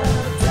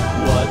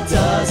 What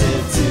does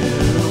it do?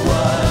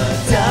 What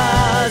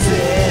does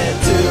it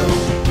do?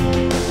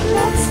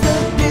 That's the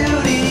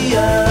beauty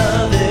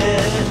of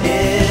it.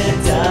 It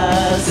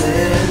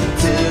doesn't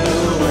do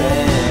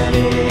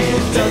anything.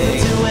 Doesn't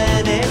do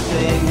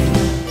anything.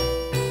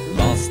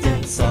 Lost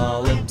in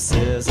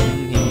solipsism,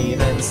 he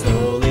then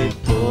slowly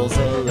pulls a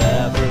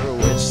lever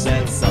which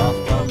sets off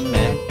a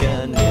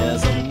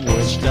mechanism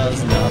which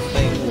does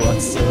nothing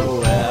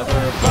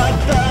whatsoever. But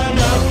the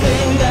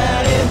nothing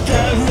that it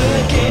does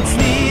negates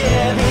the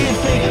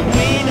everything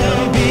we know,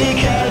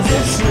 because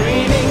it's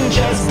screaming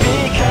just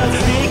because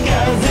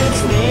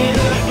it's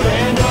neither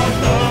friend or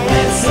foe.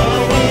 And so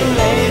we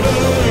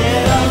label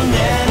it a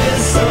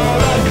menace or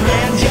a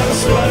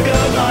grandiose work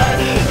of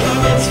art. From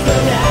its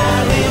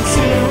finale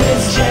to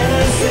its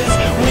genesis,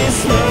 we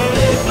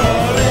slowly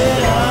pour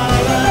it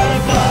all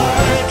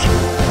apart.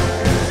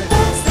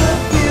 That's the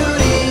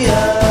beauty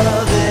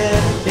of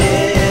it.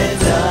 It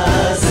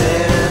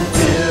doesn't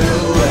do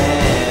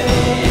anything.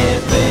 Do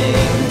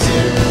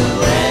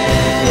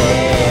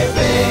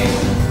anything.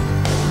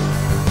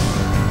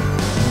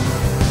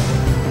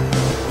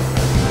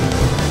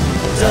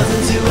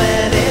 Doesn't do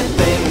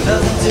anything.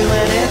 Doesn't do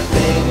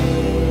anything.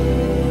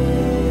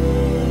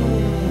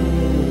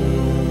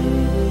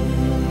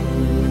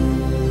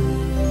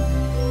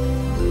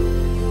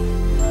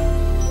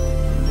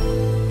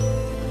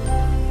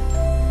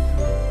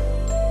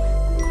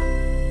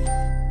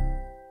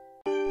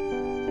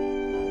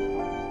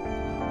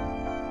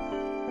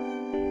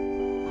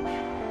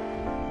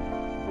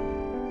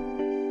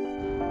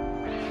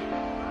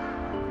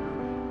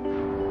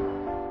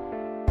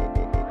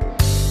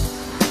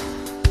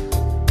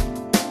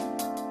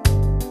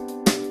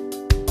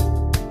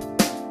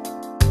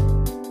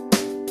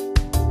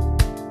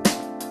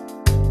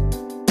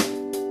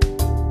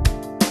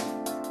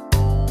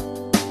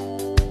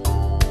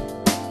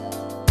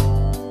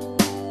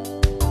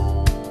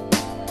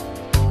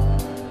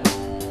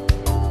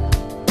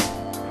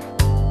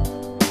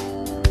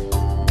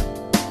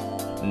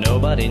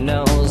 Nobody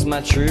knows my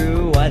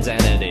true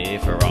identity.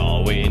 For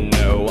all we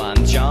know,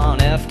 I'm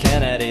John F.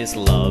 Kennedy's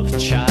love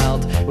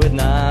child with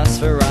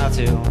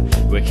Nosferatu.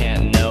 We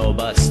can't know,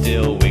 but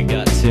still we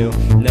got to.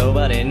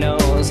 Nobody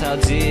knows how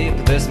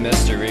deep this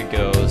mystery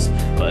goes,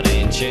 but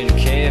ancient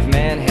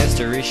caveman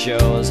history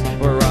shows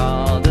we're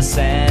all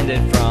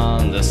descended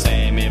from the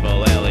same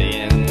evil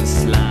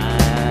aliens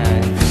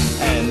line.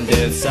 And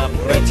it's a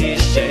pretty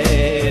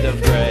shade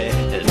of gray.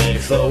 It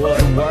makes the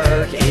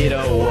woodwork eat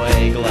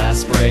away.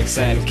 Glass breaks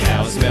and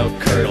cow's milk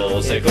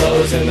curdles. It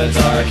glows in the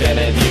dark and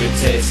it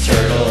mutates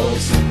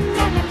turtles.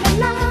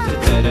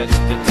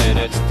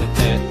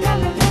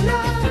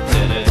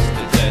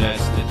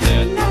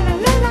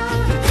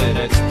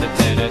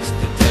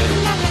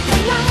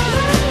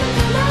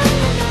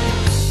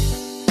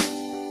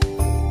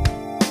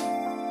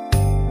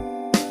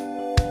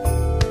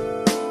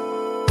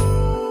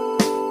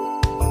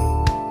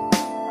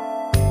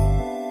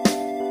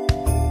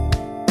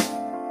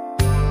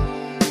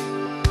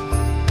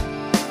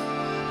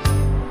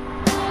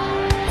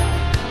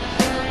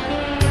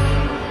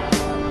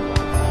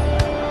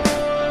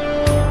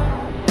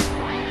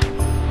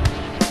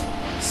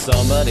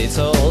 Somebody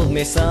told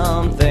me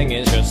something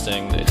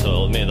interesting. They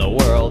told me the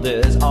world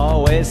is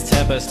always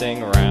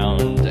tempesting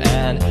round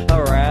and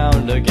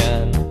around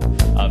again.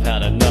 I've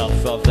had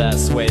enough of that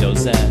pseudo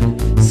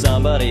zen.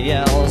 Somebody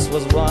else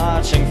was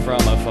watching from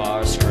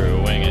afar,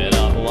 screwing it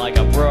up like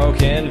a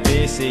broken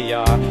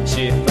VCR.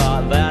 She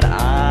thought that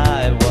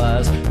I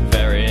was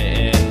very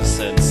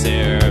insincere.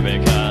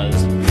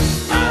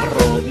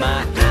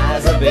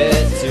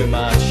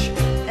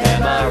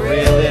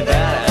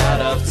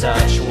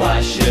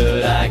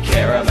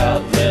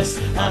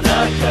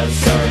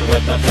 concerned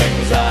with the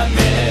things I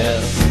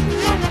miss.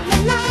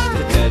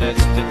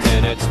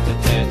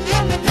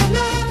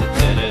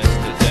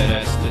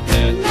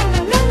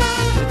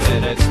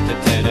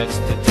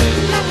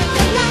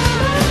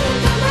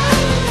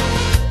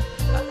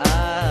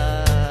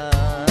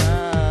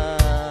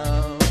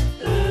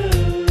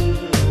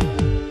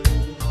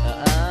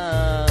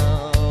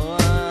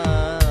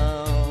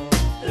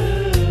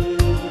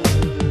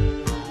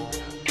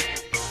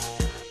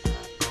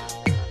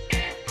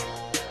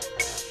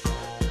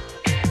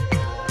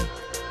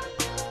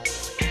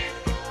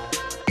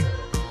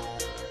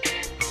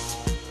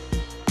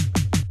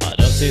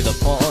 See the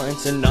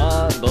point in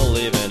not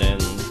believing in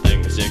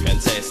things you can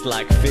taste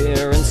like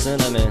fear and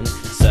cinnamon.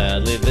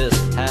 Sadly this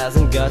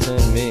hasn't gotten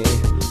me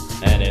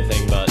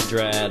anything but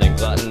dread and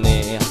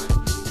gluttony.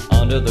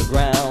 Under the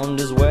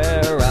ground is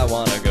where I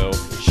wanna go.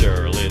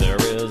 Surely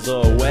there is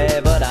a way,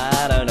 but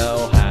I don't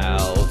know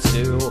how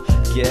to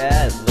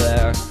get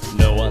there.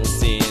 No one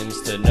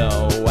seems to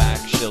know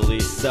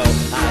actually, so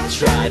I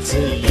tried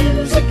to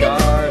use a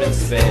garden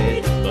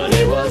spade, but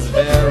it was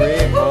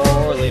very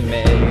poorly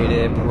made.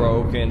 It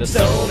broke into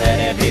so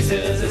many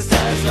pieces. It's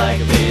times like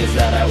these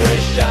that I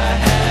wish I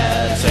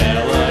had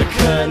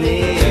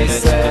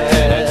telekinesis.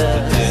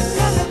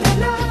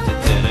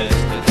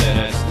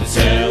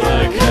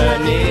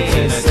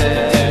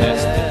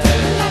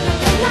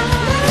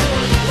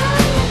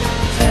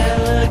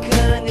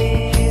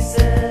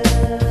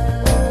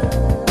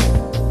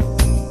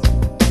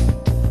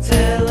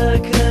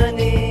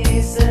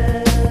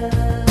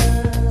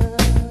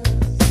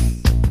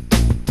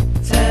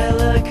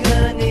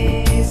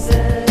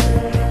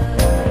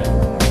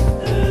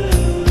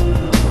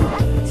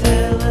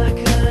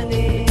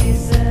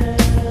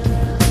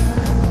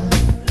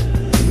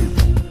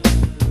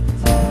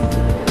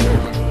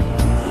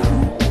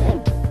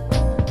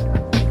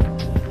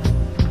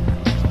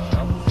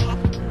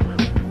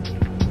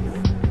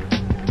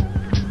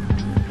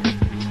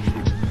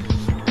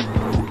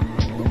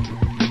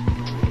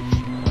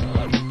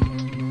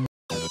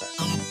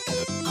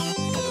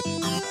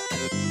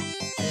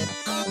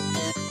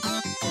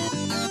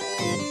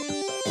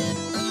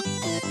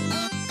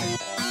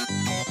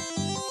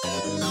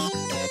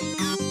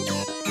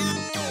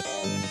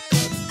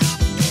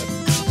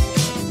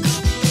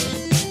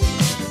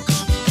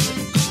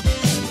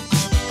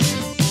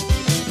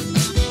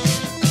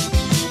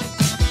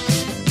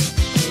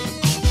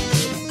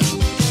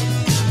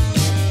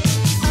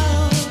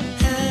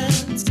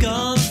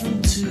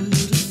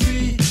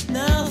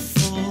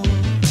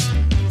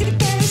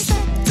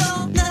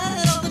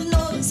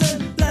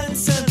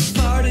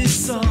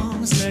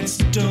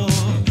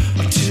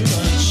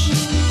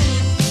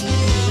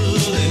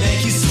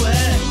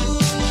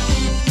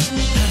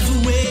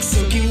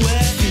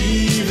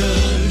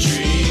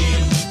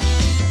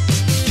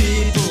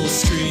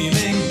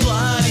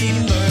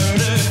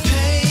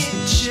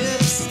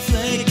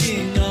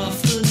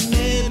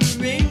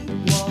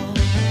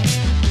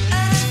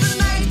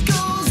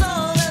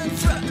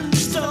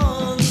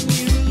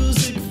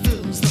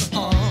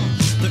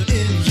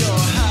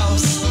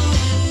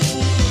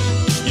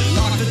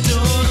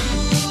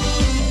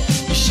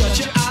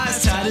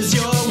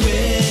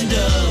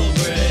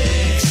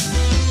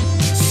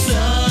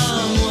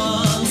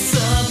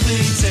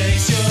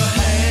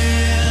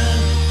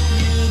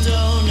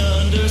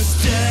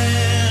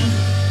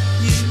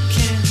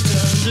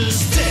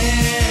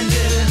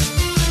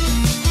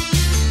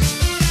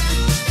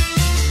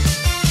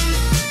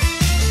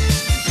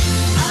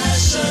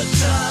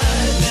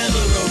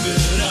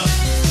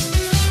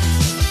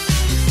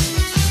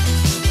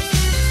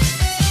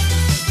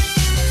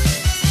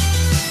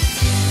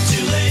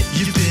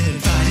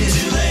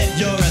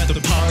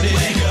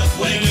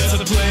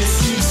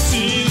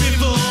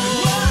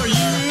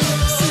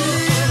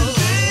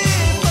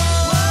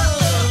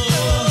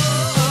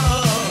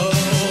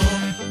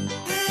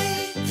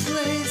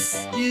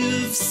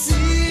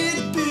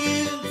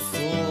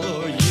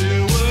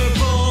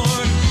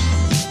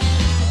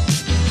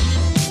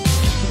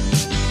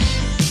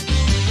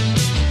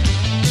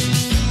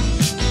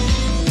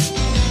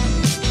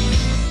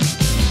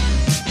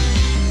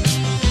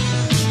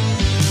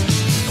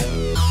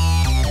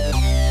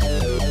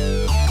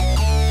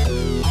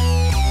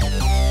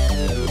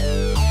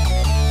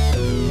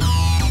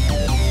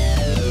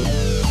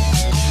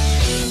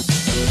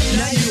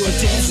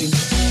 Dancing,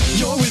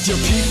 you're with your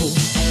people,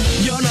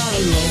 you're not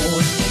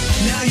alone.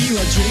 Now you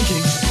are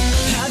drinking,